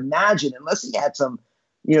 I could imagine, unless he had some,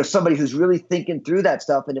 somebody who's really thinking through that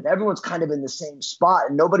stuff. And if everyone's kind of in the same spot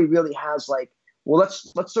and nobody really has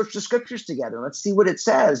let's search the scriptures together. And let's see what it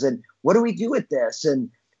says. And what do we do with this?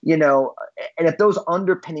 And, and if those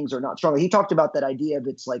underpinnings are not strong, he talked about that idea of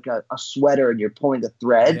it's like a sweater and you're pulling the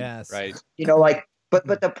thread. Yes. Right.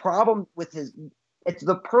 But the problem with it's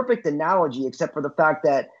the perfect analogy, except for the fact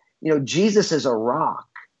that, Jesus is a rock.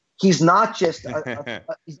 He's not just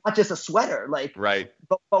he's not just a sweater, right.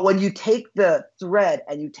 But when you take the thread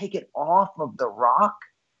and you take it off of the rock,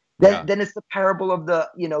 then it's the parable of the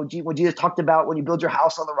when Jesus talked about when you build your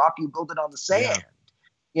house on the rock, you build it on the sand.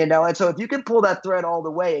 And so if you can pull that thread all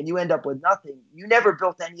the way and you end up with nothing, you never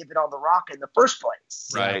built any of it on the rock in the first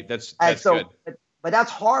place. Right. That's so, good. But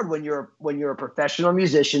that's hard when you're a professional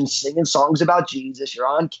musician singing songs about Jesus. You're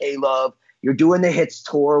on K-Love. You're doing the hits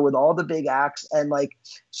tour with all the big acts. And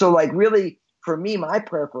really for me, my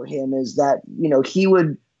prayer for him is that, he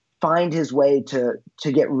would find his way to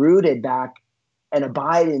get rooted back and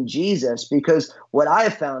abide in Jesus. Because what I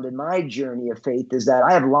have found in my journey of faith is that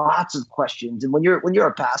I have lots of questions. And when you're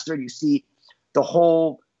a pastor and you see the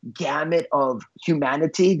whole gamut of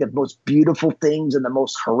humanity, the most beautiful things and the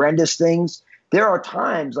most horrendous things, there are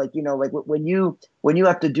times when you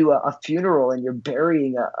have to do a funeral and you're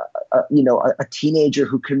burying a teenager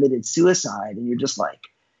who committed suicide, and you're just like,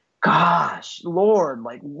 gosh, Lord,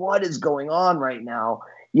 what is going on right now?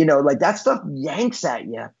 That stuff yanks at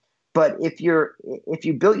you. But if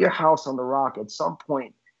you built your house on the rock, at some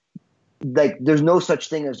point, like there's no such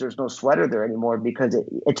thing as there's no sweater there anymore, because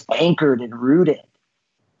it's anchored and rooted.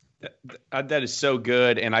 That is so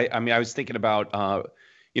good. And I mean, I was thinking about,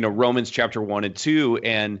 Romans chapter 1 and 2,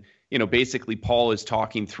 and, basically Paul is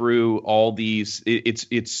talking through all these,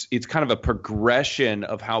 it's kind of a progression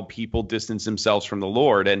of how people distance themselves from the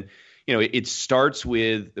Lord. And, it starts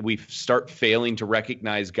with, we start failing to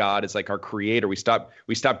recognize God as like our creator. We stop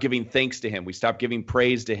giving thanks to him. We stop giving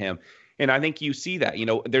praise to him. And I think you see that,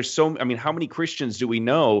 there's how many Christians do we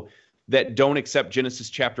know that don't accept Genesis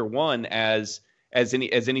chapter 1 as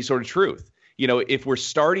any sort of truth? If we're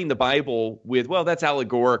starting the Bible with, well, that's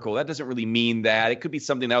allegorical, that doesn't really mean that, it could be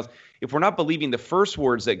something else. If we're not believing the first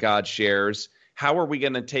words that God shares, how are we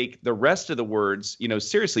going to take the rest of the words,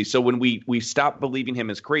 seriously? So when we stop believing him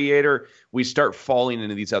as creator, we start falling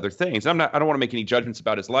into these other things. I don't want to make any judgments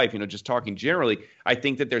about his life, just talking generally. I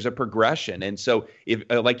think that there's a progression. And so if,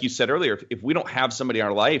 like you said earlier, if we don't have somebody in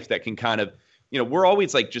our life that can kind of, we're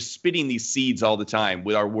always like just spitting these seeds all the time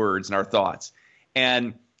with our words and our thoughts.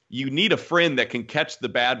 And you need a friend that can catch the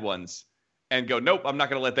bad ones and go, nope, I'm not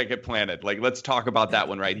going to let that get planted. Like, let's talk about that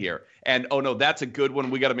one right here. And, oh, no, that's a good one.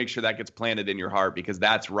 We got to make sure that gets planted in your heart, because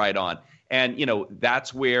that's right on. And,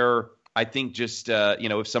 that's where I think just,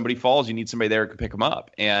 if somebody falls, you need somebody there who can pick them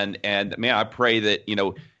up. And man, I pray that,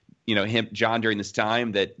 John, during this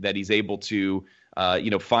time that he's able to,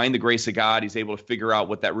 find the grace of God. He's able to figure out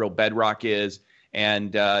what that real bedrock is.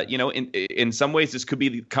 And, in some ways, this could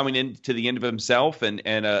be coming into the end of himself and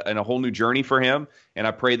a whole new journey for him. And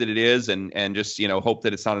I pray that it is, and just, hope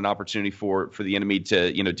that it's not an opportunity for the enemy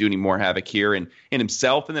to, do any more havoc here and in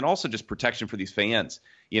himself. And then also just protection for these fans,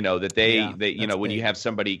 that they when big. you have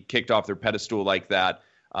somebody kicked off their pedestal like that,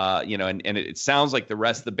 and it sounds like the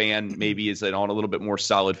rest of the band maybe is on a little bit more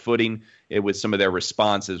solid footing with some of their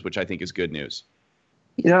responses, which I think is good news.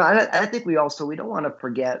 I think we don't want to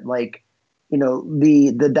forget, like,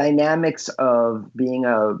 the dynamics of being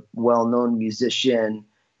a well-known musician,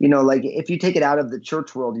 like if you take it out of the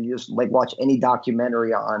church world and you just like watch any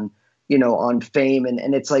documentary on fame,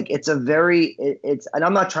 and it's like, it's and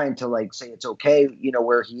I'm not trying to like say it's okay,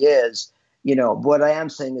 where he is, what I am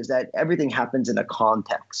saying is that everything happens in a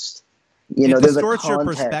context. It there's distorts a your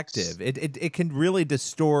context. perspective. It can really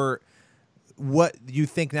distort what you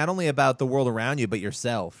think not only about the world around you, but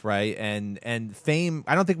yourself, right? And fame,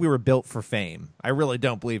 I don't think we were built for fame. I really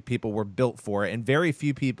don't believe people were built for it. And very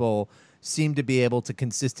few people seem to be able to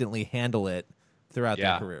consistently handle it throughout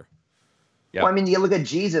their career. Yep. Well, I mean, you look at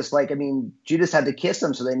Jesus, Judas had to kiss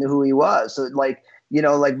him so they knew who he was. So like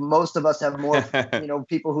most of us have more,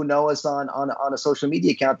 people who know us on a social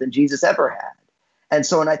media account than Jesus ever had. And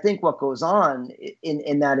so, and I think what goes on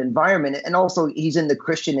in that environment, and also he's in the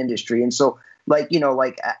Christian industry. And so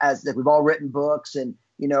as we've all written books and,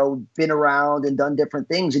 been around and done different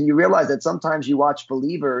things. And you realize that sometimes you watch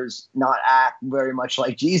believers not act very much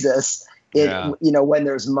like Jesus. When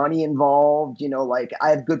there's money involved, I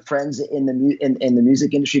have good friends in the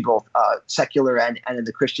music industry, both secular and in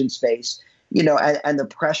the Christian space, and the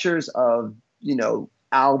pressures of,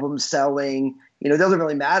 album selling, it doesn't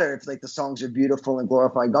really matter if like the songs are beautiful and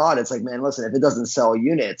glorify God. It's like, man, listen, if it doesn't sell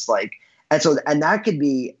units, and that could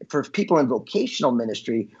be for people in vocational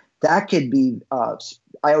ministry, that could be,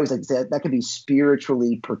 I always like to say that could be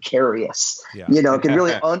spiritually precarious. Yeah. It can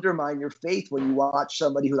really undermine your faith when you watch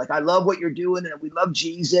somebody who's like, I love what you're doing and we love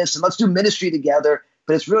Jesus and let's do ministry together.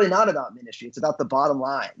 But it's really not about ministry. It's about the bottom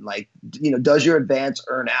line. Like, does your advance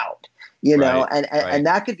earn out? And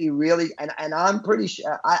that could be really, and I'm pretty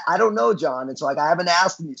sure, I don't know, John. And so I haven't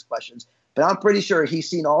asked him these questions, but I'm pretty sure he's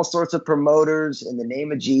seen all sorts of promoters in the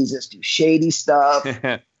name of Jesus do shady stuff.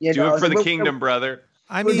 Do it for the kingdom, brother.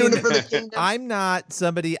 I mean, I'm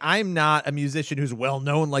not a musician who's well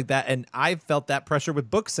known like that, and I've felt that pressure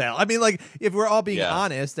with book sale. I mean, like, if we're all being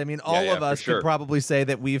honest, I mean, all of us could probably say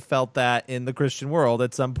that we've felt that in the Christian world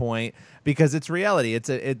at some point, because it's reality.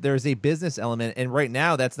 There's a business element, and right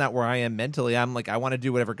now that's not where I am mentally. I'm like, I want to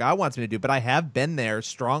do whatever God wants me to do, but I have been there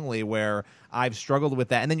strongly where I've struggled with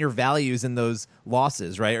that. And then your values in those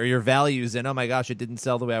losses, right? Or your values in, oh my gosh, it didn't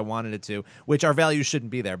sell the way I wanted it to, which our values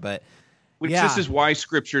shouldn't be there, but this is why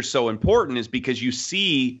Scripture is so important, is because you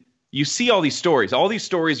see all these stories. All these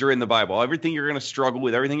stories are in the Bible. Everything you're going to struggle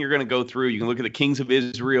with, everything you're going to go through. You can look at the kings of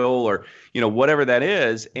Israel or, whatever that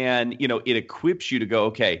is. And, it equips you to go,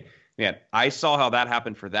 okay, man, I saw how that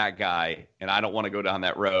happened for that guy, and I don't want to go down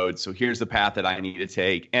that road. So here's the path that I need to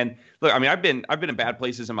take. And look, I mean, I've been in bad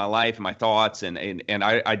places in my life and my thoughts, and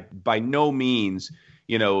I by no means,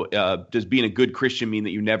 does being a good Christian mean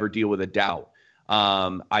that you never deal with a doubt.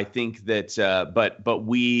 I think that, but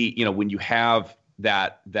we, when you have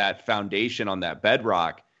that foundation on that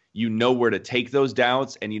bedrock, you know where to take those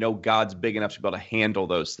doubts, and God's big enough to be able to handle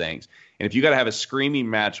those things. And if you got to have a screaming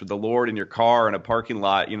match with the Lord in your car in a parking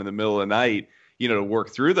lot, in the middle of the night, to work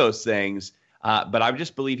through those things. But I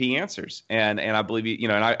just believe he answers, and I believe he,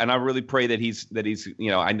 and I really pray that he's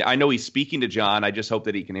I know he's speaking to John. I just hope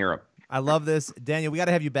that he can hear him. I love this, Daniel. We got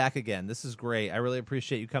to have you back again. This is great. I really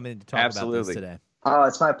appreciate you coming in to talk about this today. Oh,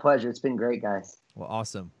 it's my pleasure. It's been great, guys. Well,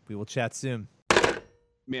 awesome. We will chat soon.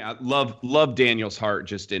 Man, I love Daniel's heart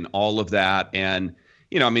just in all of that. And,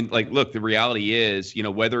 look, the reality is,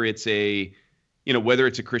 whether it's a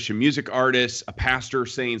Christian music artist, a pastor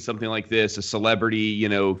saying something like this, a celebrity,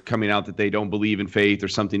 coming out that they don't believe in faith or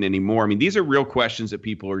something anymore. These are real questions that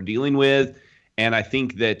people are dealing with. And I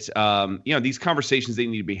think that, these conversations, they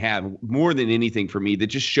need to be had more than anything for me. That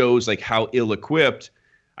just shows how ill-equipped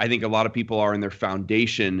I think a lot of people are in their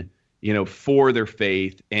foundation, for their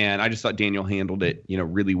faith. And I just thought Daniel handled it,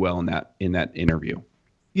 really well in that interview.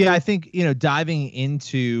 Yeah, I think, diving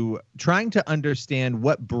into trying to understand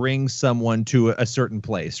what brings someone to a certain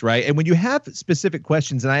place, right? And when you have specific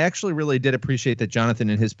questions, and I actually really did appreciate that Jonathan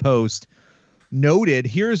in his post noted,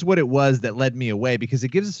 here's what it was that led me away, because it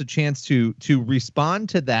gives us a chance to respond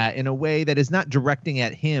to that in a way that is not directing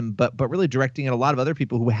at him, but really directing at a lot of other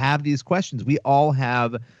people who have these questions. We all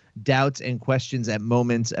have doubts and questions at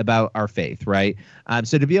moments about our faith, right?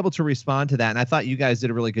 So to be able to respond to that, and I thought you guys did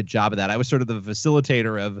a really good job of that. I was sort of the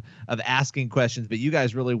facilitator of asking questions, but you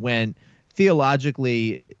guys really went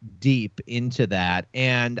theologically deep into that.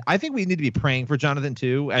 And I think we need to be praying for Jonathan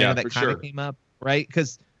too. I know that kind of came up, right?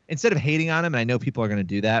 Because instead of hating on him, and I know people are going to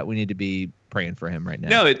do that, we need to be praying for him right now.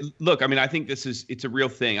 No, look, I think it's a real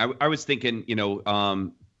thing. I was thinking,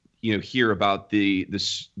 hear about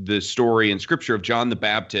the story in Scripture of John the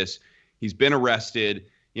Baptist. He's been arrested.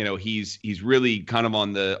 He's really kind of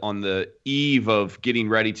on the eve of getting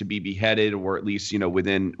ready to be beheaded, or at least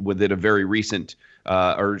within a very recent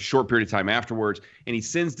or short period of time afterwards. And he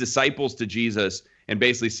sends disciples to Jesus and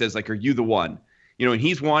basically says, are you the one? And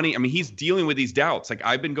he's he's dealing with these doubts.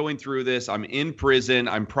 I've been going through this. I'm in prison.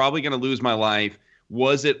 I'm probably going to lose my life.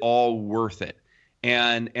 Was it all worth it?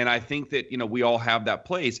 And I think that, we all have that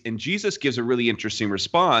place. And Jesus gives a really interesting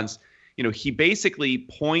response. He basically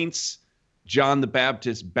points John the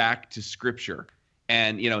Baptist back to Scripture.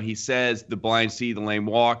 And, he says the blind see, the lame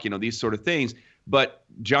walk, these sort of things. But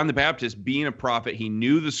John the Baptist, being a prophet, he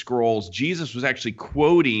knew the scrolls. Jesus was actually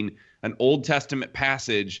quoting an Old Testament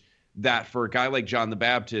passage that for a guy like John the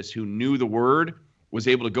Baptist, who knew the word, was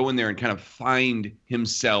able to go in there and kind of find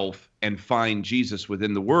himself and find Jesus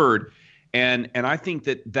within the word. And I think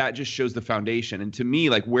that just shows the foundation. And to me,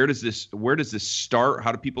 where does this start?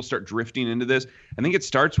 How do people start drifting into this? I think it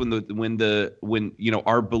starts when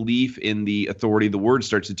our belief in the authority of the word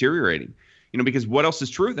starts deteriorating. Because what else is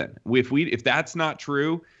true then? If that's not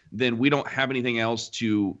true, then we don't have anything else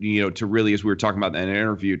to really, as we were talking about in an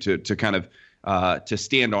interview, to kind of to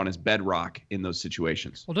stand on as bedrock in those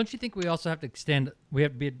situations. Well, don't you think we also have to we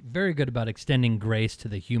have to be very good about extending grace to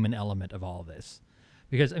the human element of all this?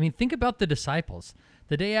 Because, think about the disciples.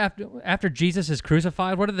 The day after Jesus is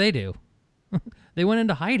crucified, what do? They went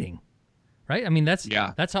into hiding, right?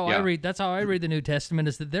 That's how I read the New Testament,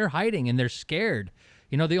 is that they're hiding and they're scared.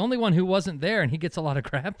 The only one who wasn't there, and he gets a lot of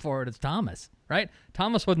crap for it, is Thomas, right?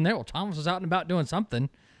 Thomas wasn't there. Well, Thomas was out and about doing something.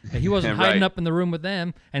 He wasn't hiding up in the room with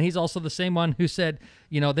them, and he's also the same one who said,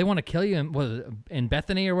 they want to kill you in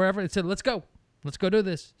Bethany or wherever. It said, let's go do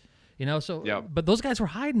this. But those guys were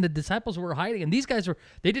hiding. The disciples were hiding, and these guys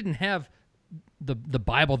they didn't have the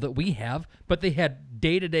Bible that we have, but they had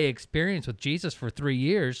day-to-day experience with Jesus for 3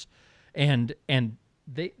 years, and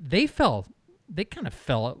they kind of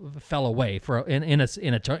fell away in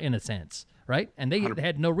a sense, right? And they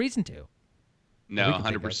had no reason to. No,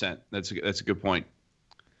 100%. That's a good point.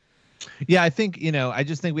 Yeah, I think, I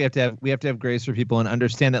just think we have to have grace for people and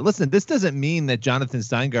understand that, listen, this doesn't mean that Jonathan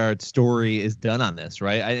Steingard's story is done on this,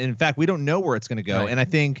 right? In fact, we don't know where it's going to go. Right. And I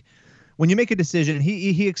think when you make a decision,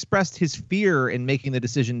 he expressed his fear in making the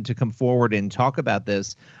decision to come forward and talk about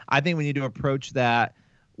this. I think we need to approach that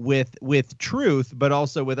with truth, but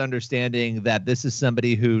also with understanding that this is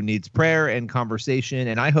somebody who needs prayer and conversation.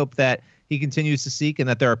 And I hope that he continues to seek, and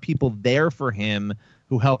that there are people there for him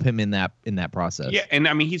who help him in that process. Yeah, and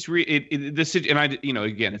he's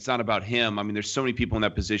again, it's not about him. There's so many people in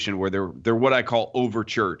that position where they're what I call over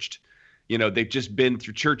churched. They've just been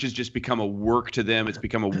through, church has just become a work to them. It's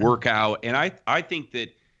become a workout, and I think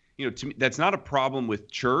that to me, that's not a problem with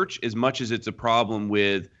church as much as it's a problem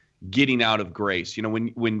with getting out of grace.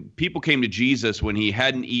 When people came to Jesus when he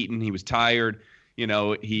hadn't eaten, he was tired.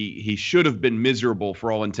 he should have been miserable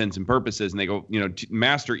for all intents and purposes. And they go,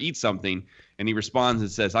 Master, eat something. And he responds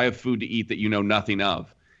and says, I have food to eat that you know nothing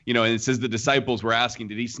of. And it says the disciples were asking,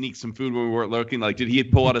 did he sneak some food when we weren't looking? Like, did he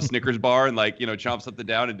pull out a Snickers bar and chomp something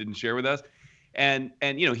down and didn't share with us? And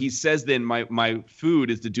he says then my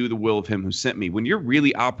food is to do the will of him who sent me. When you're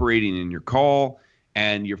really operating in your call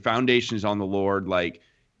and your foundation is on the Lord,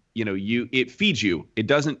 it feeds you. It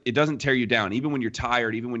doesn't tear you down. Even when you're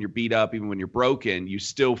tired, even when you're beat up, even when you're broken, you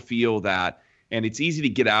still feel that. And it's easy to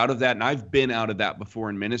get out of that. And I've been out of that before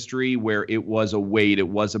in ministry where it was a weight, it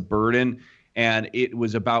was a burden. And it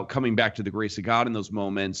was about coming back to the grace of God in those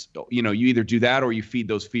moments. You either do that or you feed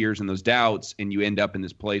those fears and those doubts, and you end up in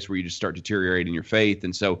this place where you just start deteriorating your faith.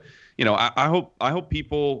 And so, I hope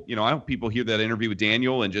people hear that interview with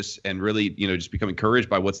Daniel and really, just become encouraged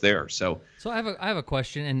by what's there. So I have a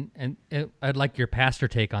question, and I'd like your pastor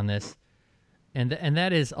take on this. And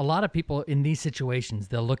that is, a lot of people in these situations,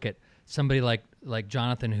 they'll look at somebody like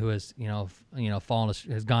Jonathan, who has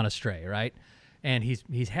has gone astray, right? And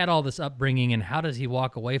he's had all this upbringing, and how does he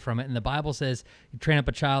walk away from it? And the Bible says you train up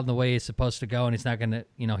a child in the way he's supposed to go, and he's not gonna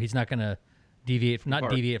deviate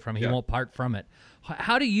from it. He won't part from it.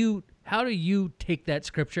 How do you take that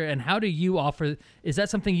scripture, and how do you offer? Is that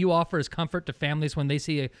something you offer as comfort to families when they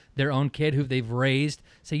see their own kid who they've raised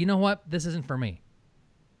say, you know what, this isn't for me?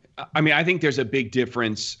 I mean, I think there's a big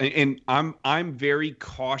difference, and I'm very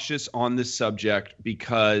cautious on this subject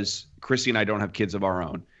because Chrissy and I don't have kids of our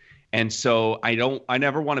own. And so I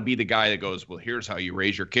never want to be the guy that goes, well, here's how you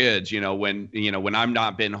raise your kids. When I'm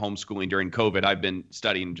not been homeschooling during COVID, I've been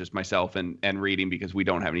studying just myself and reading because we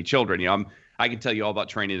don't have any children. I can tell you all about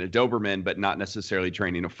training a Doberman, but not necessarily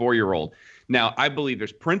training a 4-year-old. Now, I believe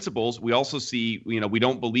there's principles. We also see, we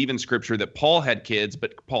don't believe in scripture that Paul had kids,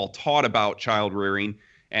 but Paul taught about child rearing,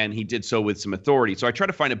 and he did so with some authority. So I try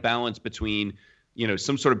to find a balance between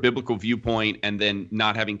some sort of biblical viewpoint and then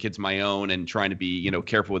not having kids of my own and trying to be,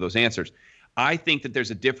 careful with those answers. I think that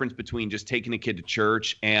there's a difference between just taking a kid to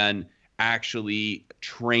church and actually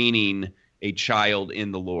training a child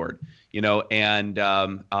in the Lord,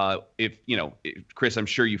 if Chris, I'm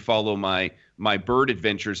sure you follow my bird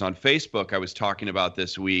adventures on Facebook. I was talking about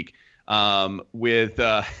this week with,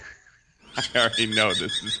 I already know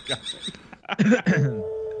this is coming.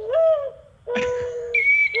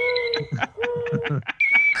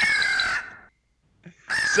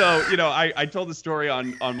 So, I told the story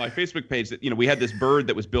on my Facebook page that, we had this bird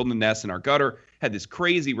that was building a nest in our gutter, had this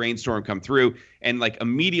crazy rainstorm come through. And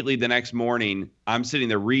immediately the next morning, I'm sitting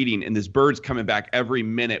there reading, and this bird's coming back every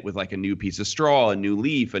minute with a new piece of straw, a new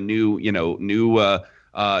leaf, a new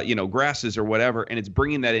grasses or whatever. And it's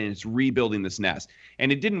bringing that in, it's rebuilding this nest.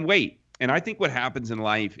 And it didn't wait. And I think what happens in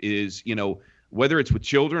life is, whether it's with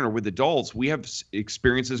children or with adults, we have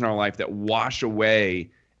experiences in our life that wash away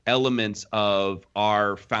elements of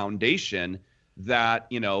our foundation that,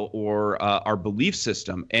 or our belief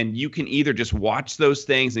system. And you can either just watch those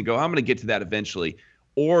things and go, I'm going to get to that eventually.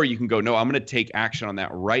 Or you can go, no, I'm going to take action on that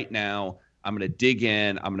right now. I'm going to dig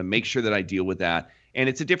in. I'm going to make sure that I deal with that. And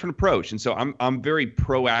it's a different approach. And so I'm very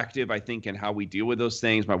proactive, I think, in how we deal with those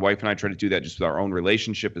things. My wife and I try to do that just with our own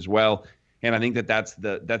relationship as well. And I think that's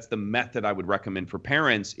the method I would recommend for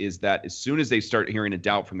parents, is that as soon as they start hearing a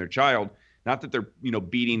doubt from their child, not that they're,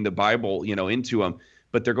 beating the Bible, into them,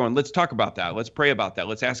 but they're going, let's talk about that. Let's pray about that.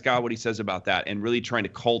 Let's ask God what he says about that, and really trying to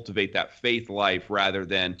cultivate that faith life rather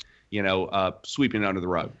than, sweeping it under the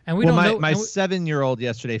rug. And my 7-year-old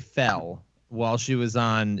yesterday fell while she was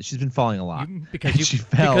on, she's been falling a lot. She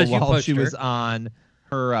fell while she was on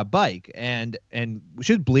her bike, and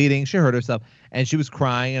she was bleeding. She hurt herself, and she was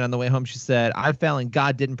crying. And on the way home, she said, I fell and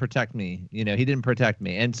God didn't protect me. He didn't protect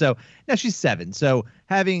me. And so now she's 7. So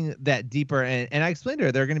having that deeper, and I explained to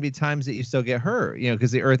her, there are going to be times that you still get hurt,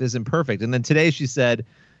 because the earth isn't perfect. And then today she said,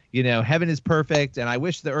 heaven is perfect, and I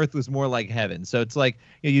wish the earth was more like heaven. So it's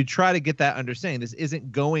you try to get that understanding. This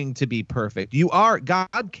isn't going to be perfect.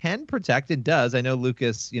 God can protect and does. I know,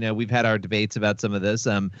 Lucas, we've had our debates about some of this,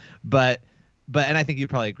 but and I think you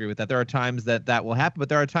probably agree with that. There are times that will happen, but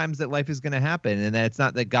there are times that life is going to happen, and that it's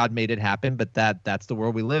not that God made it happen, but that's the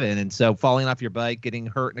world we live in. And so falling off your bike, getting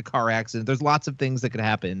hurt in a car accident, there's lots of things that could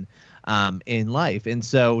happen in life. And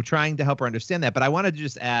so trying to help her understand that. But I wanted to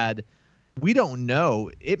just add, we don't know.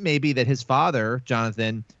 It may be that his father,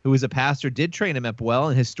 Jonathan, who was a pastor, did train him up well,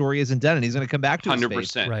 and his story isn't done, and he's going to come back to his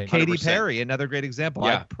 100%. faith. Right. Katy 100%. Perry, another great example.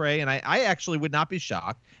 Yeah. I pray, and I actually would not be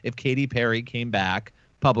shocked if Katy Perry came back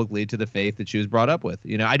publicly to the faith that she was brought up with.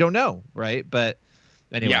 I don't know, right? But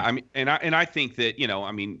anyway. Yeah, I mean, and I think that,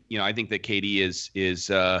 I think that Katie is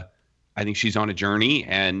I think she's on a journey,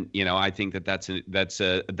 and I think that's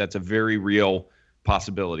a very real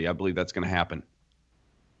possibility. I believe that's going to happen.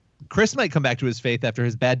 Chris might come back to his faith after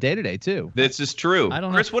his bad day today too. This is true. I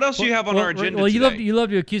don't know. Chris, what else do you have on our agenda Well, today? you love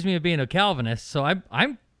to accuse me of being a Calvinist, so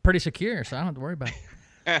I'm pretty secure, so I don't have to worry about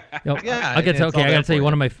it. Yeah, I gotta tell you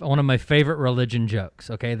one one of my favorite religion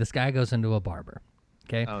jokes. Okay, this guy goes into a barber.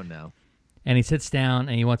 Okay. Oh no. And he sits down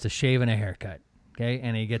and he wants a shave and a haircut. Okay,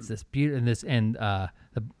 and he gets this the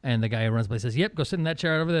guy who runs the place says, "Yep, go sit in that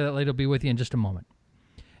chair over there. That lady will be with you in just a moment."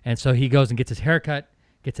 And so he goes and gets his haircut,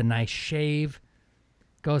 gets a nice shave,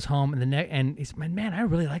 goes home, and he's, man, I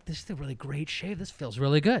really like this. This is a really great shave. This feels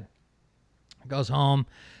really good. Goes home.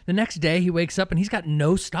 The next day he wakes up and he's got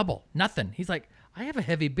no stubble, nothing. He's like, I have a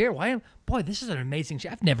heavy beard. Boy, this is an amazing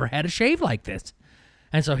shave. I've never had a shave like this.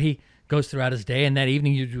 And so he goes throughout his day, and that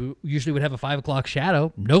evening you usually would have a 5 o'clock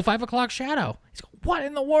shadow. No 5 o'clock shadow. He's like, what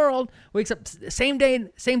in the world? Wakes up, same day,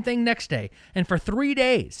 same thing next day. And for 3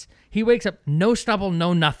 days, he wakes up, no stubble,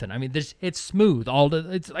 no nothing. I mean, it's smooth.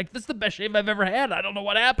 It's like, this is the best shave I've ever had. I don't know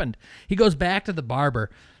what happened. He goes back to the barber,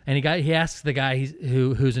 and he asks the guy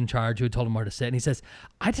who's in charge, who told him where to sit, and he says,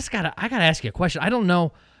 I gotta ask you a question. I don't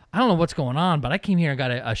know what's going on, but I came here and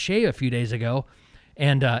got a shave a few days ago,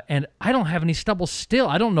 and I don't have any stubble still.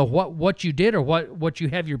 I don't know what you did or what you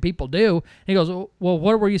have your people do. And he goes, well,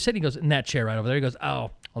 where were you sitting? He goes, in that chair right over there. He goes,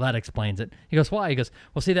 oh, well, that explains it. He goes, why? He goes,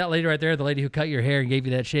 well, see that lady right there, the lady who cut your hair and gave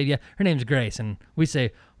you that shave? Yeah, her name's Grace, and we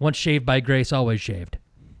say, once shaved by grace, always shaved.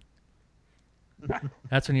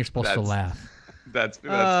 That's when you're supposed to laugh. That's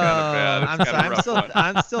kind of bad.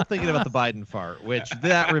 I'm still thinking about the Biden fart, which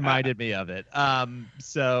that reminded me of it.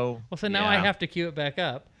 So now I have to cue it back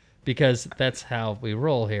up because that's how we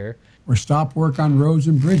roll here. Or stop work on roads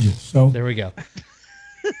and bridges. So there we go.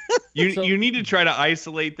 You need to try to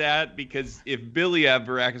isolate that, because if Billy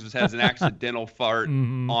Verakis has an accidental fart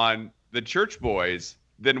on the Church Boys,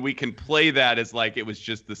 then we can play that as like it was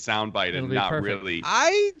just the soundbite and not perfect. Really.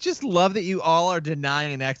 I just love that you all are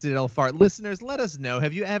denying an accidental fart. Listeners, let us know.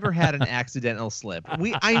 Have you ever had an accidental slip?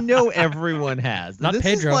 I know everyone has. Not this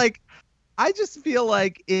Pedro. Is like, I just feel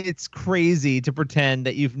like it's crazy to pretend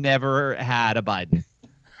that you've never had a Biden.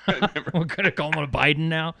 We're going to call him a Biden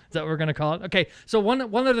now? Is that what we're going to call it? Okay, so one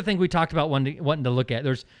other thing we talked about wanting to look at,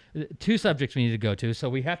 there's 2 subjects we need to go to, so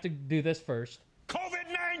we have to do this first.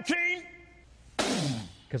 COVID-19!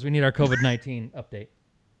 Because we need our COVID-19 update.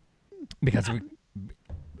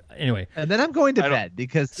 Anyway. And then I'm going to bed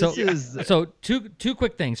because this is... So two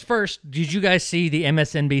quick things. First, did you guys see the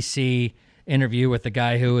MSNBC interview with the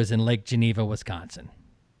guy who was in Lake Geneva, Wisconsin?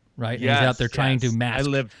 Right? Yes, he's out there trying to mask. I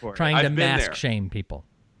lived for it. Trying to mask shame people.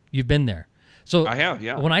 You've been there. So I have,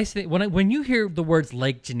 yeah. When you hear the words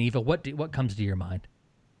Lake Geneva, what comes to your mind?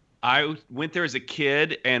 I went there as a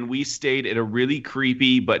kid, and we stayed at a really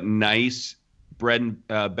creepy but nice bed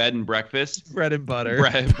and breakfast. Bread and butter.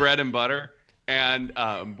 Bread and butter. And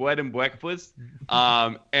bread and breakfast.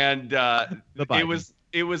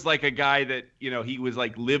 It was like a guy that, he was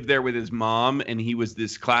like lived there with his mom, and he was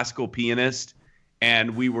this classical pianist.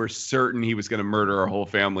 And we were certain he was going to murder our whole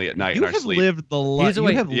family at night in our sleep. Lived the life.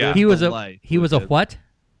 He was a what?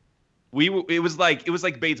 It was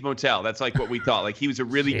like Bates Motel. That's like what we thought. Like, he was a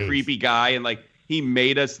really creepy guy, and like he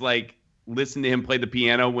made us like listen to him play the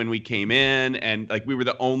piano when we came in, and like we were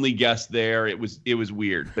the only guests there. It was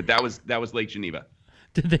weird, but that was Lake Geneva.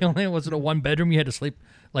 Was it a 1-bedroom? You had to sleep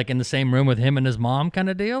like in the same room with him and his mom kind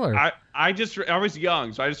of deal, or? I was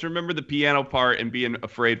young, so I just remember the piano part and being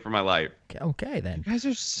afraid for my life. Okay, then. You guys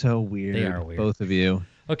are so weird. They are weird, both of you.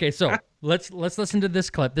 Okay, so let's listen to this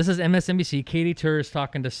clip. This is MSNBC. Katie Tur is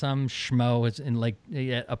talking to some schmo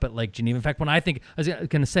up at Lake Geneva. In fact, when I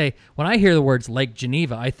hear the words Lake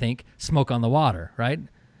Geneva, I think Smoke on the Water, right?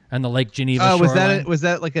 And the Lake Geneva shoreline. Was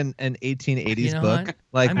that like an 1880s book? What?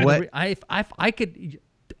 Like what? I could.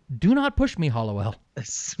 Do not push me, Hollowell.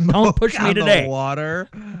 Don't push me today. The water.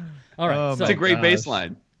 All right, it's a great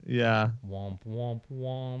baseline. Yeah. Womp womp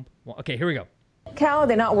womp. Okay, here we go. Cal, are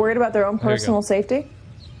they not worried about their own personal safety?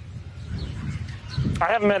 I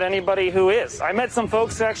haven't met anybody who is. I met some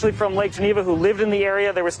folks actually from Lake Geneva who lived in the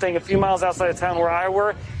area. They were staying a few miles outside of town where I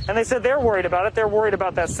were, and they said they're worried about it. They're worried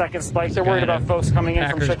about that second spike. They're worried about folks coming in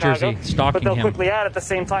from Chicago. But they'll quickly add at the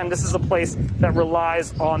same time, this is a place that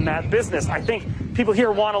relies on that business. I think people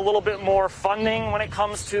here want a little bit more funding when it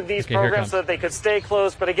comes to these programs so that they could stay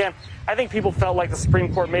closed. But again, I think people felt like the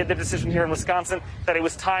Supreme Court made the decision here in Wisconsin that it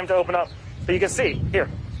was time to open up. But you can see here,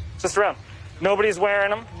 just around. Nobody's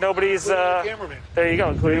wearing them. Nobody's. The there you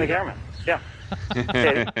go, including the cameraman. Yeah.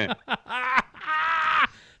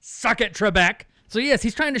 Suck it, Trebek. So yes,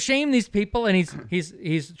 he's trying to shame these people, and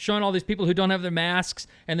he's showing all these people who don't have their masks.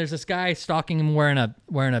 And there's this guy stalking him wearing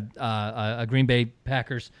a Green Bay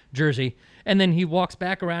Packers jersey. And then he walks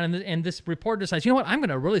back around, and this reporter decides, you know what? I'm going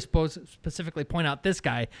to really specifically point out this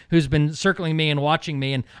guy who's been circling me and watching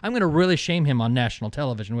me, and I'm going to really shame him on national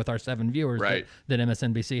television with our 7 viewers that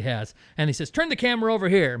MSNBC has. And he says, turn the camera over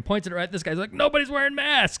here, and points it right at this guy. He's like, nobody's wearing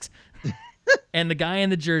masks. And the guy in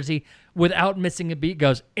the jersey, without missing a beat,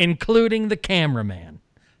 goes, including the cameraman.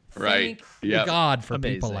 Right. Thank God for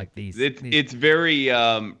people like these. It's very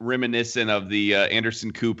reminiscent of the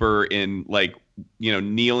Anderson Cooper in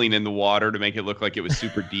kneeling in the water to make it look like it was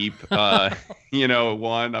super deep. One.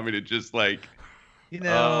 I mean, it just like.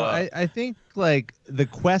 I think the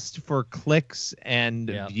quest for clicks and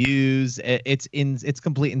views, it's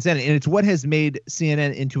complete insanity, and it's what has made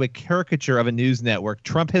CNN into a caricature of a news network.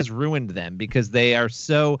 Trump has ruined them because they are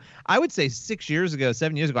so. I would say 7 years ago,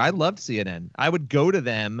 I loved CNN. I would go to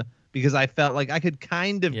them because I felt like I could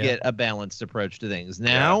kind of get a balanced approach to things.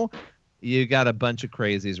 Now. You got a bunch of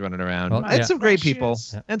crazies running around, and some great people,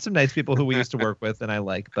 and some nice people who we used to work with, and I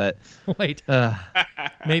like. But wait,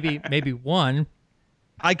 maybe one.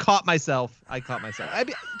 I caught myself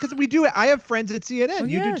because we do it. I have friends at CNN.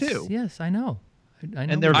 You do too. Yes, I know.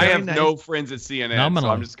 And they're I have nice. no friends at CNN, so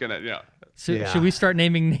I'm just gonna Should we start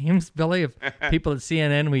naming names, Billy, of people at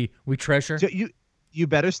CNN we treasure? So you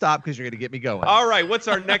better stop because you're going to get me going. All right, what's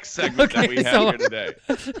our next segment that we have here today?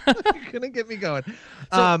 You're going to get me going.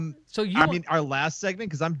 Our last segment,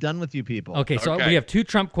 because I'm done with you people. Okay, so we have 2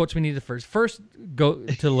 Trump quotes we need to first go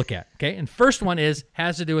to look at. Okay, and first one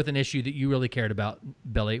has to do with an issue that you really cared about,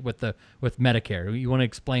 Billy, with Medicare. You want to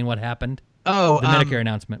explain what happened? Oh, the Medicare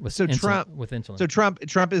announcement with insulin. So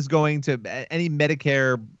Trump is going to any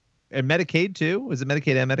Medicare and Medicaid too. Was it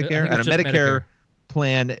Medicaid and Medicare? I think Medicare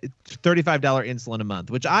plan, $35 insulin a month,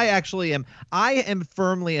 which I am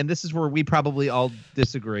firmly, and this is where we probably all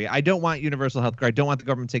disagree. I don't want universal health care. I don't want the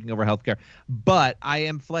government taking over health care, but I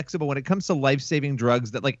am flexible when it comes to life-saving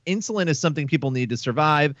drugs that insulin is something people need to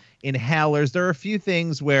survive. Inhalers, there are a few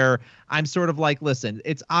things where I'm sort of like, listen,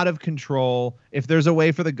 it's out of control. If there's a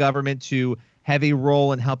way for the government to have a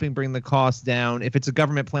role in helping bring the costs down, if it's a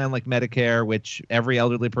government plan like Medicare, which every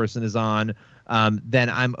elderly person is on,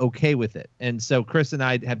 then I'm okay with it. And so Chris and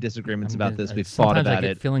I have disagreements about this. We've fought about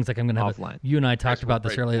it. Feelings like I'm going to have offline. You and I talked about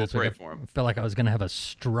this earlier this week. I felt like I was going to have a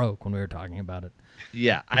stroke when we were talking about it.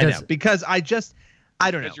 Yeah, I know. Because I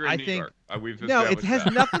don't know. I think it has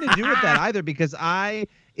nothing to do with that either. Because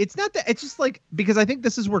it's not that. It's just because I think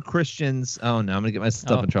this is where Christians. Oh no, I'm gonna get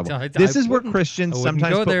myself in trouble. This is where Christians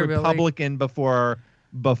sometimes put Republican before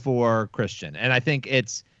Christian, and I think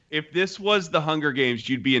it's. If this was the Hunger Games,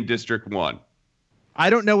 you'd be in District 1. I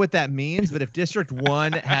don't know what that means, but if District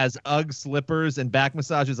 1 has UGG slippers and back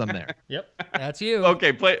massages, I'm there. Yep, that's you.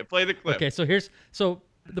 Okay, play the clip. Okay, so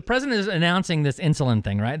the president is announcing this insulin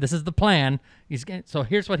thing, right? This is the plan. So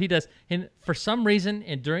here's what he does. And for some reason,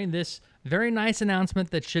 and during this very nice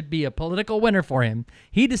announcement that should be a political winner for him,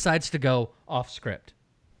 he decides to go off script.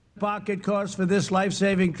 Pocket cost for this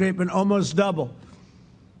life-saving treatment almost double.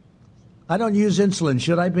 I don't use insulin.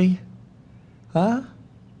 Should I be? Huh?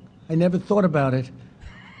 I never thought about it.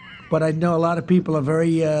 But I know a lot of people are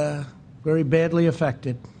very badly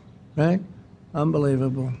affected. Right?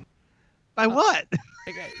 Unbelievable. By what?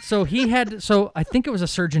 So I think it was a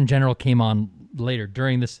Surgeon General came on later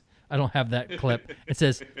during this. I don't have that clip. It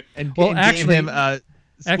says, actually, him,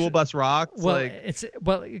 school bus rocks.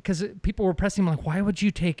 Because people were pressing him why would you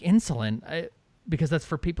take insulin? Because that's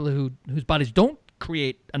for people whose bodies don't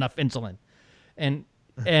create enough insulin,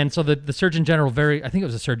 and so the Surgeon General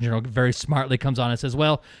very smartly comes on and says,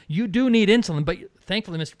 well, you do need insulin, but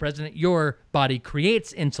thankfully, Mr. President, your body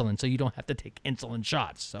creates insulin, so you don't have to take insulin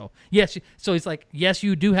shots. So yes, he's like, yes,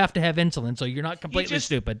 you do have to have insulin, so you're not completely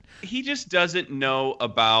stupid. He just doesn't know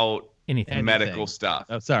about anything medical stuff.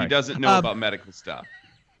 Oh, sorry, he doesn't know about medical stuff.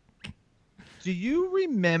 Do you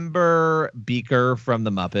remember Beaker from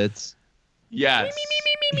the Muppets? Yes.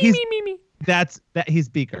 He's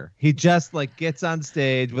Beaker. He just gets on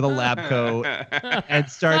stage with a lab coat and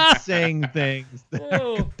starts saying things that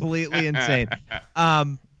are completely insane.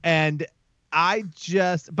 But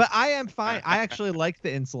I am fine. I actually like the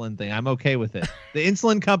insulin thing. I'm okay with it. The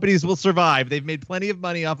insulin companies will survive. They've made plenty of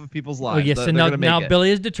money off of people's lives. Oh, yes, so now Billy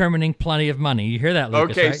is determining plenty of money. You hear that,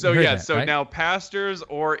 Lucas? Okay, right? So now pastors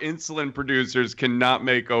or insulin producers cannot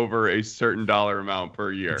make over a certain dollar amount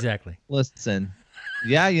per year. Exactly. Listen.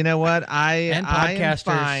 Yeah, you know what? I am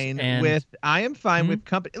fine with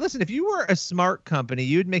company. Listen, if you were a smart company,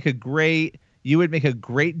 you would make a great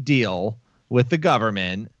deal with the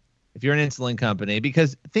government if you're an insulin company,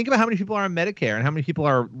 because think about how many people are on Medicare and how many people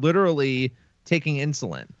are literally taking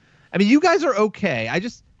insulin. I mean, you guys are okay.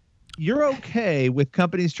 You're okay with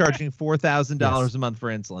companies charging $4,000 a month for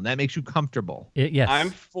insulin. That makes you comfortable. Yes. I'm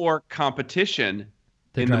for competition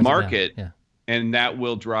That in the drives it down. market, Yeah. and that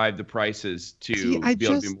will drive the prices to be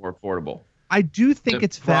able to be more affordable. I do think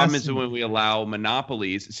it's the problem is fascinating. when we allow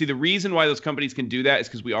monopolies. See, the reason why those companies can do that is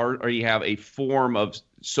because we already have a form of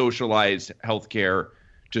socialized healthcare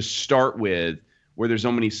to start with, where there's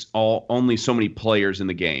only so many players in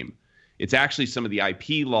the game. It's actually some of the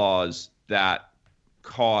IP laws that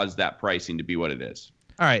cause that pricing to be what it is.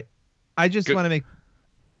 All right. I just want to make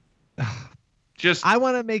I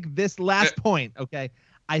want to make this last point, okay?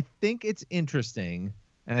 I think it's interesting,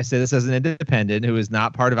 and I say this as an independent who is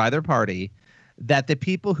not part of either party, that the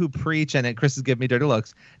people who preach, and Chris is giving me dirty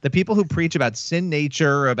looks, the people who preach about sin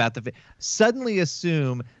nature, about suddenly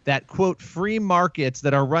assume that, quote, free markets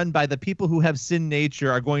that are run by the people who have sin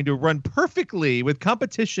nature are going to run perfectly with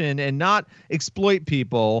competition and not exploit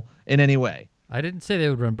people in any way. I didn't say they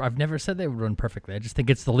would run. I've never said they would run perfectly. I just think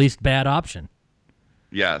it's the least bad option.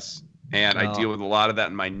 Yes. And I deal with a lot of that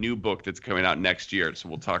in my new book that's coming out next year. So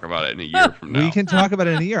we'll talk about it in a year from now. We can talk about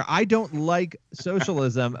it in a year. I don't like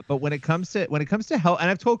socialism, but when it comes to health, and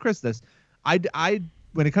I've told Chris this,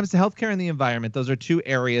 when it comes to healthcare and the environment, those are two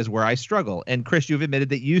areas where I struggle. And Chris, you've admitted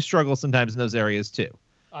that you struggle sometimes in those areas too.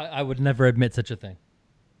 I would never admit such a thing.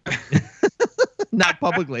 Not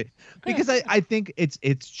publicly, because I think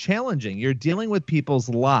it's challenging. You're dealing with people's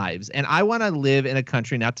lives, and I want to live in a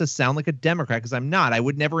country, not to sound like a Democrat, because I'm not. I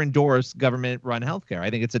would never endorse government-run healthcare. I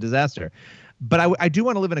think it's a disaster. But I do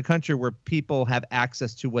want to live in a country where people have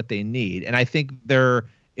access to what they need, and I think there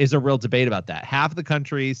is a real debate about that. Half of the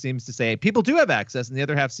country seems to say people do have access, and the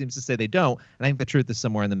other half seems to say they don't. And I think the truth is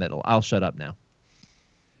somewhere in the middle. I'll shut up now.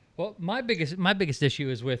 Well, my biggest issue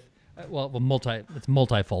is with it's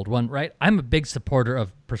multifold. One, right? I'm a big supporter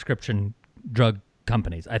of prescription drug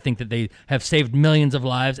companies. I think that they have saved millions of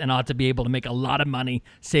lives and ought to be able to make a lot of money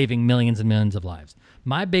saving millions and millions of lives.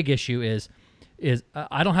 My big issue is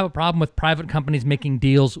I don't have a problem with private companies making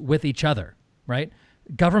deals with each other, right?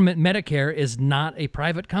 Government Medicare is not a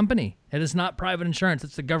private company. It is not private insurance.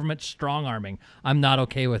 It's the government strong-arming. I'm not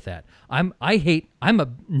okay with that. I'm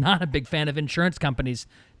not a big fan of insurance companies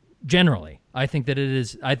generally. I think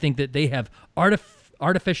that they have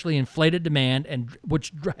artificially inflated demand, and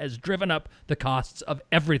which has driven up the costs of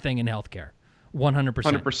everything in healthcare. 100%.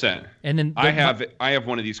 100%. And then I have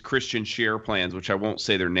one of these Christian share plans, which I won't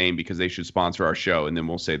say their name because they should sponsor our show, and then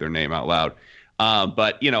we'll say their name out loud.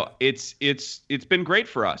 But it's been great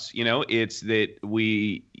for us. It's that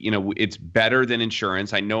it's better than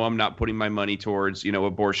insurance. I know I'm not putting my money towards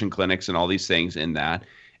abortion clinics and all these things in that.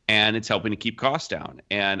 And it's helping to keep costs down.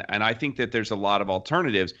 And I think that there's a lot of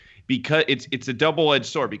alternatives, because it's a double-edged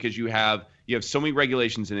sword, because you have so many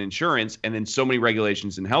regulations in insurance and then so many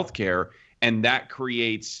regulations in healthcare, and that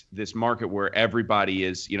creates this market where everybody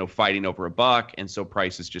is fighting over a buck, and so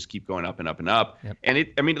prices just keep going up and up and up. Yep.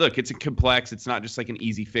 And look, it's complex. It's not just like an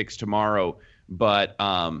easy fix tomorrow, but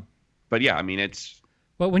yeah, it's.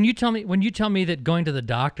 But when you tell me that going to the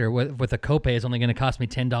doctor with a copay is only going to cost me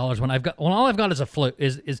 $10 when all I've got is a flu,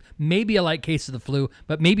 is maybe a light case of the flu,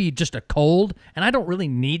 but maybe just a cold, and I don't really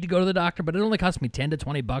need to go to the doctor, but it only costs me $10 to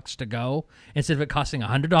 $20 to go instead of it costing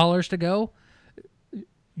 $100 to go.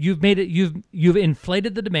 You've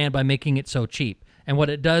inflated the demand by making it so cheap. And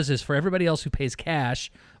what it does is, for everybody else who pays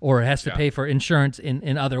cash or has to pay for insurance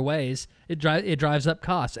in other ways, it drives up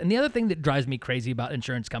costs. And the other thing that drives me crazy about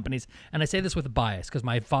insurance companies, and I say this with a bias because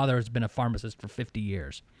my father has been a pharmacist for 50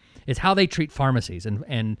 years, is how they treat pharmacies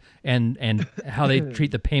and how they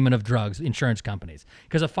treat the payment of drugs, insurance companies.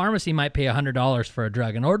 Because a pharmacy might pay $100 for a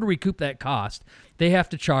drug. In order to recoup that cost, they have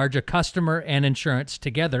to charge a customer and insurance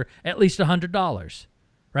together at least $100,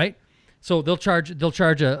 right? So they'll charge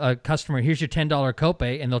a customer, here's your $10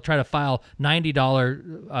 copay, and they'll try to file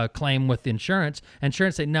 $90 claim with the insurance.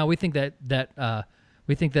 Insurance say, no, we think that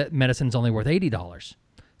medicine's only worth $80.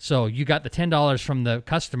 So you got the $10 from the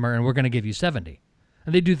customer, and we're going to give you $70.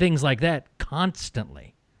 And they do things like that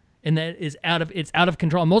constantly, and that is out of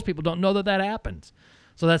control. Most people don't know that happens.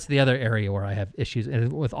 So that's the other area where I have issues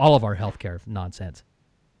with all of our healthcare nonsense.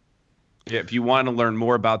 Yeah, if you want to learn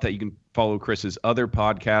more about that, you can follow Chris's other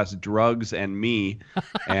podcast, Drugs and Me,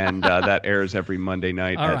 and that airs every Monday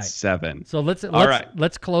night at 7. So let's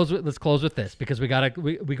close with this, because we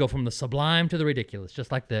go from the sublime to the ridiculous,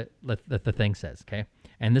 just like the thing says. Okay,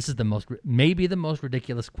 and this is maybe the most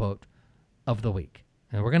ridiculous quote of the week,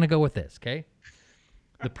 and we're gonna go with this. Okay,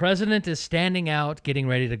 the president is standing out, getting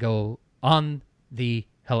ready to go on the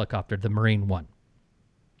helicopter, the Marine One.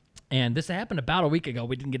 And this happened about a week ago.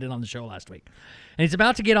 We didn't get it on the show last week. And he's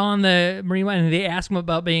about to get on the Marine One, and they ask him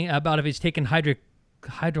about if he's taking what's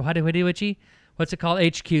it called?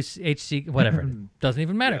 HC, whatever. Doesn't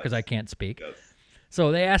even matter because I can't speak. Yes.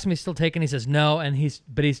 So they asked him if he's still taking. He says no, and he's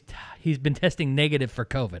been testing negative for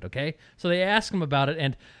COVID. Okay, so they ask him about it,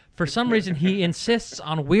 and for some reason he insists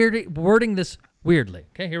on wording this weirdly.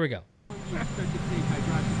 Okay, here we go.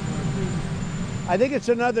 I think it's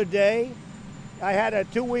another day. I had a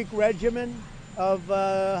 2-week regimen of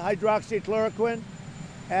hydroxychloroquine,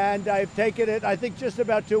 and I've taken it, I think, just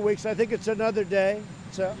about 2 weeks. I think it's another day.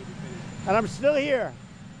 So, and I'm still here.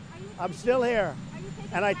 I'm still here.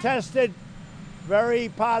 And I tested very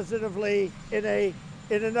positively in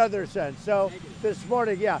another sense. So this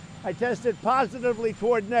morning, I tested positively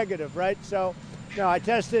toward negative, right? So, no, I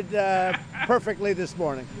tested perfectly this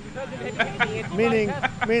morning. meaning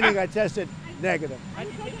I tested negative.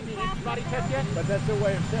 Body test yet? But that's the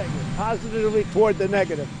way of saying it. Positively toward the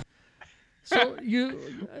negative. So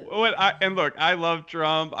look, I love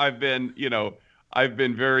Trump. I've been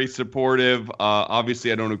very supportive.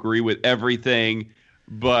 Obviously, I don't agree with everything,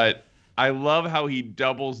 but I love how he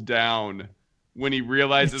doubles down when he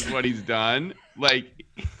realizes what he's done. Like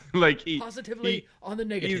he positively on the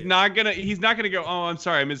negative. He's not gonna go, oh, I'm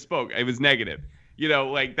sorry, I misspoke. It was negative.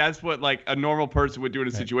 That's what a normal person would do in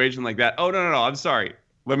a situation like that. Oh, no, I'm sorry.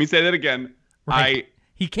 Let me say that again. Right.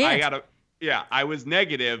 He can't. I was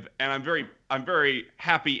negative, and I'm very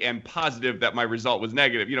happy and positive that my result was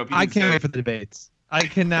negative. I can't wait for the debates. I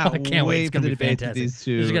cannot wait for the debates with these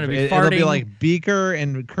two. There's going to be farting. It'll be like Beaker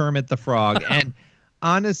and Kermit the Frog. And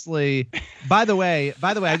honestly, by the way,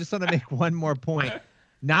 I just want to make one more point.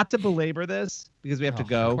 Not to belabor this because we have to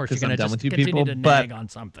go because I'm done with you people. But nag on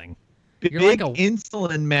something. Big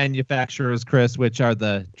insulin manufacturers, Chris, which are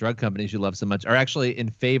the drug companies you love so much, are actually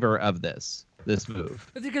in favor of this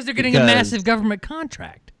move. Because they're getting a massive government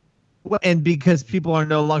contract. Well, and because people are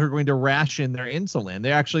no longer going to ration their insulin,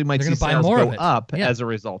 they actually might see sales go up as a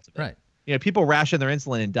result of it. Right. People ration their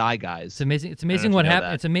insulin and die, guys. It's amazing. It's amazing what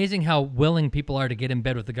happens. It's amazing how willing people are to get in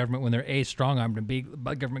bed with the government when they're A, strong-armed, and B,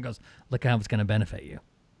 the government goes, look how it's going to benefit you.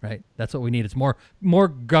 Right? That's what we need. It's more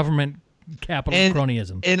government capital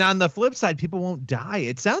cronyism. And on the flip side, people won't die.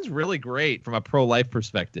 It sounds really great from a pro-life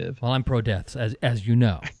perspective. Well, I'm pro-deaths, as you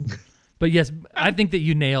know. But yes, I think that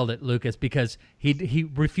you nailed it, Lucas, because he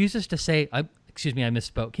refuses to say, excuse me, I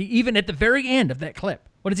misspoke. He even at the very end of that clip,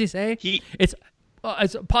 what does he say? It's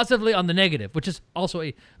positively on the negative, which is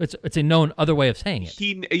also it's a known other way of saying it.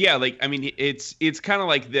 It's kind of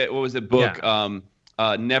like what was the book? Yeah.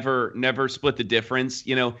 Never split the difference.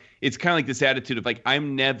 It's kind of like this attitude of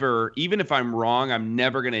even if I'm wrong, I'm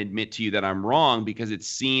never going to admit to you that I'm wrong because it's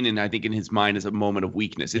seen, and I think in his mind as a moment of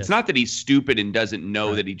weakness. It's not that he's stupid and doesn't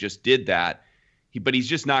know that he just did that, but he's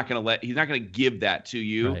just not going to give that to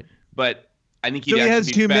you. Right. But I think he has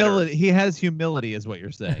humility. Better. He has humility, is what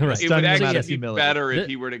you're saying. Right. It would actually be better if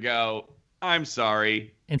he were to go, I'm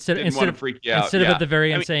sorry. Instead of freak you out. Instead of at the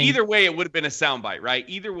very end saying. Either way, it would have been a soundbite, right?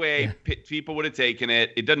 Either way, people would have taken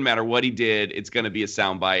it. It doesn't matter what he did. It's going to be a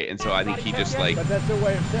soundbite. And so I think he just But that's the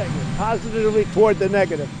way of saying it. Positively toward the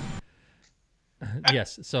negative.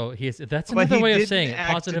 Yes. So that's another way of saying it.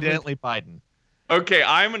 Positively Biden. Okay.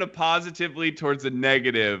 I'm going to positively towards the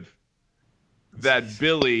negative that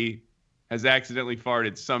Billy has accidentally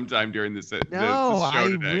farted sometime during this show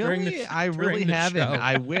today. I really haven't.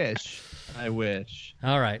 I wish.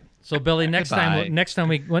 All right. So Billy, next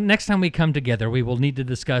time we come together, we will need to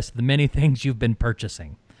discuss the many things you've been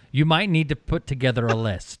purchasing. You might need to put together a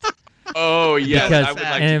list. Oh yes, I would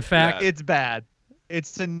like in fact, it's bad.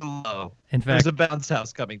 It's in the low. In fact, there's a bounce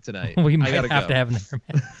house coming tonight. We might have to have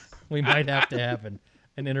we might have to have an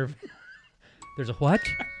interview. There's a what?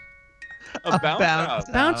 A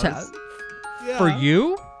bounce house. Yeah. For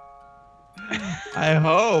you? I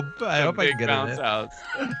hope I can get bounce it. House.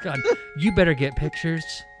 God, you better get pictures.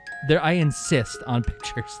 There, I insist on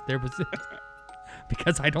pictures.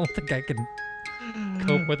 Because I don't think I can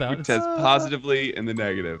cope without it. Says positively and the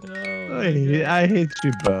negative. I hate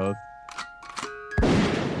you both.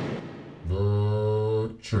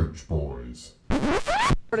 The Church Boys.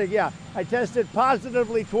 Yeah, I tested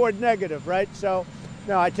positively toward negative, right? So,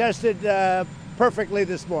 no, I tested perfectly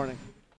this morning.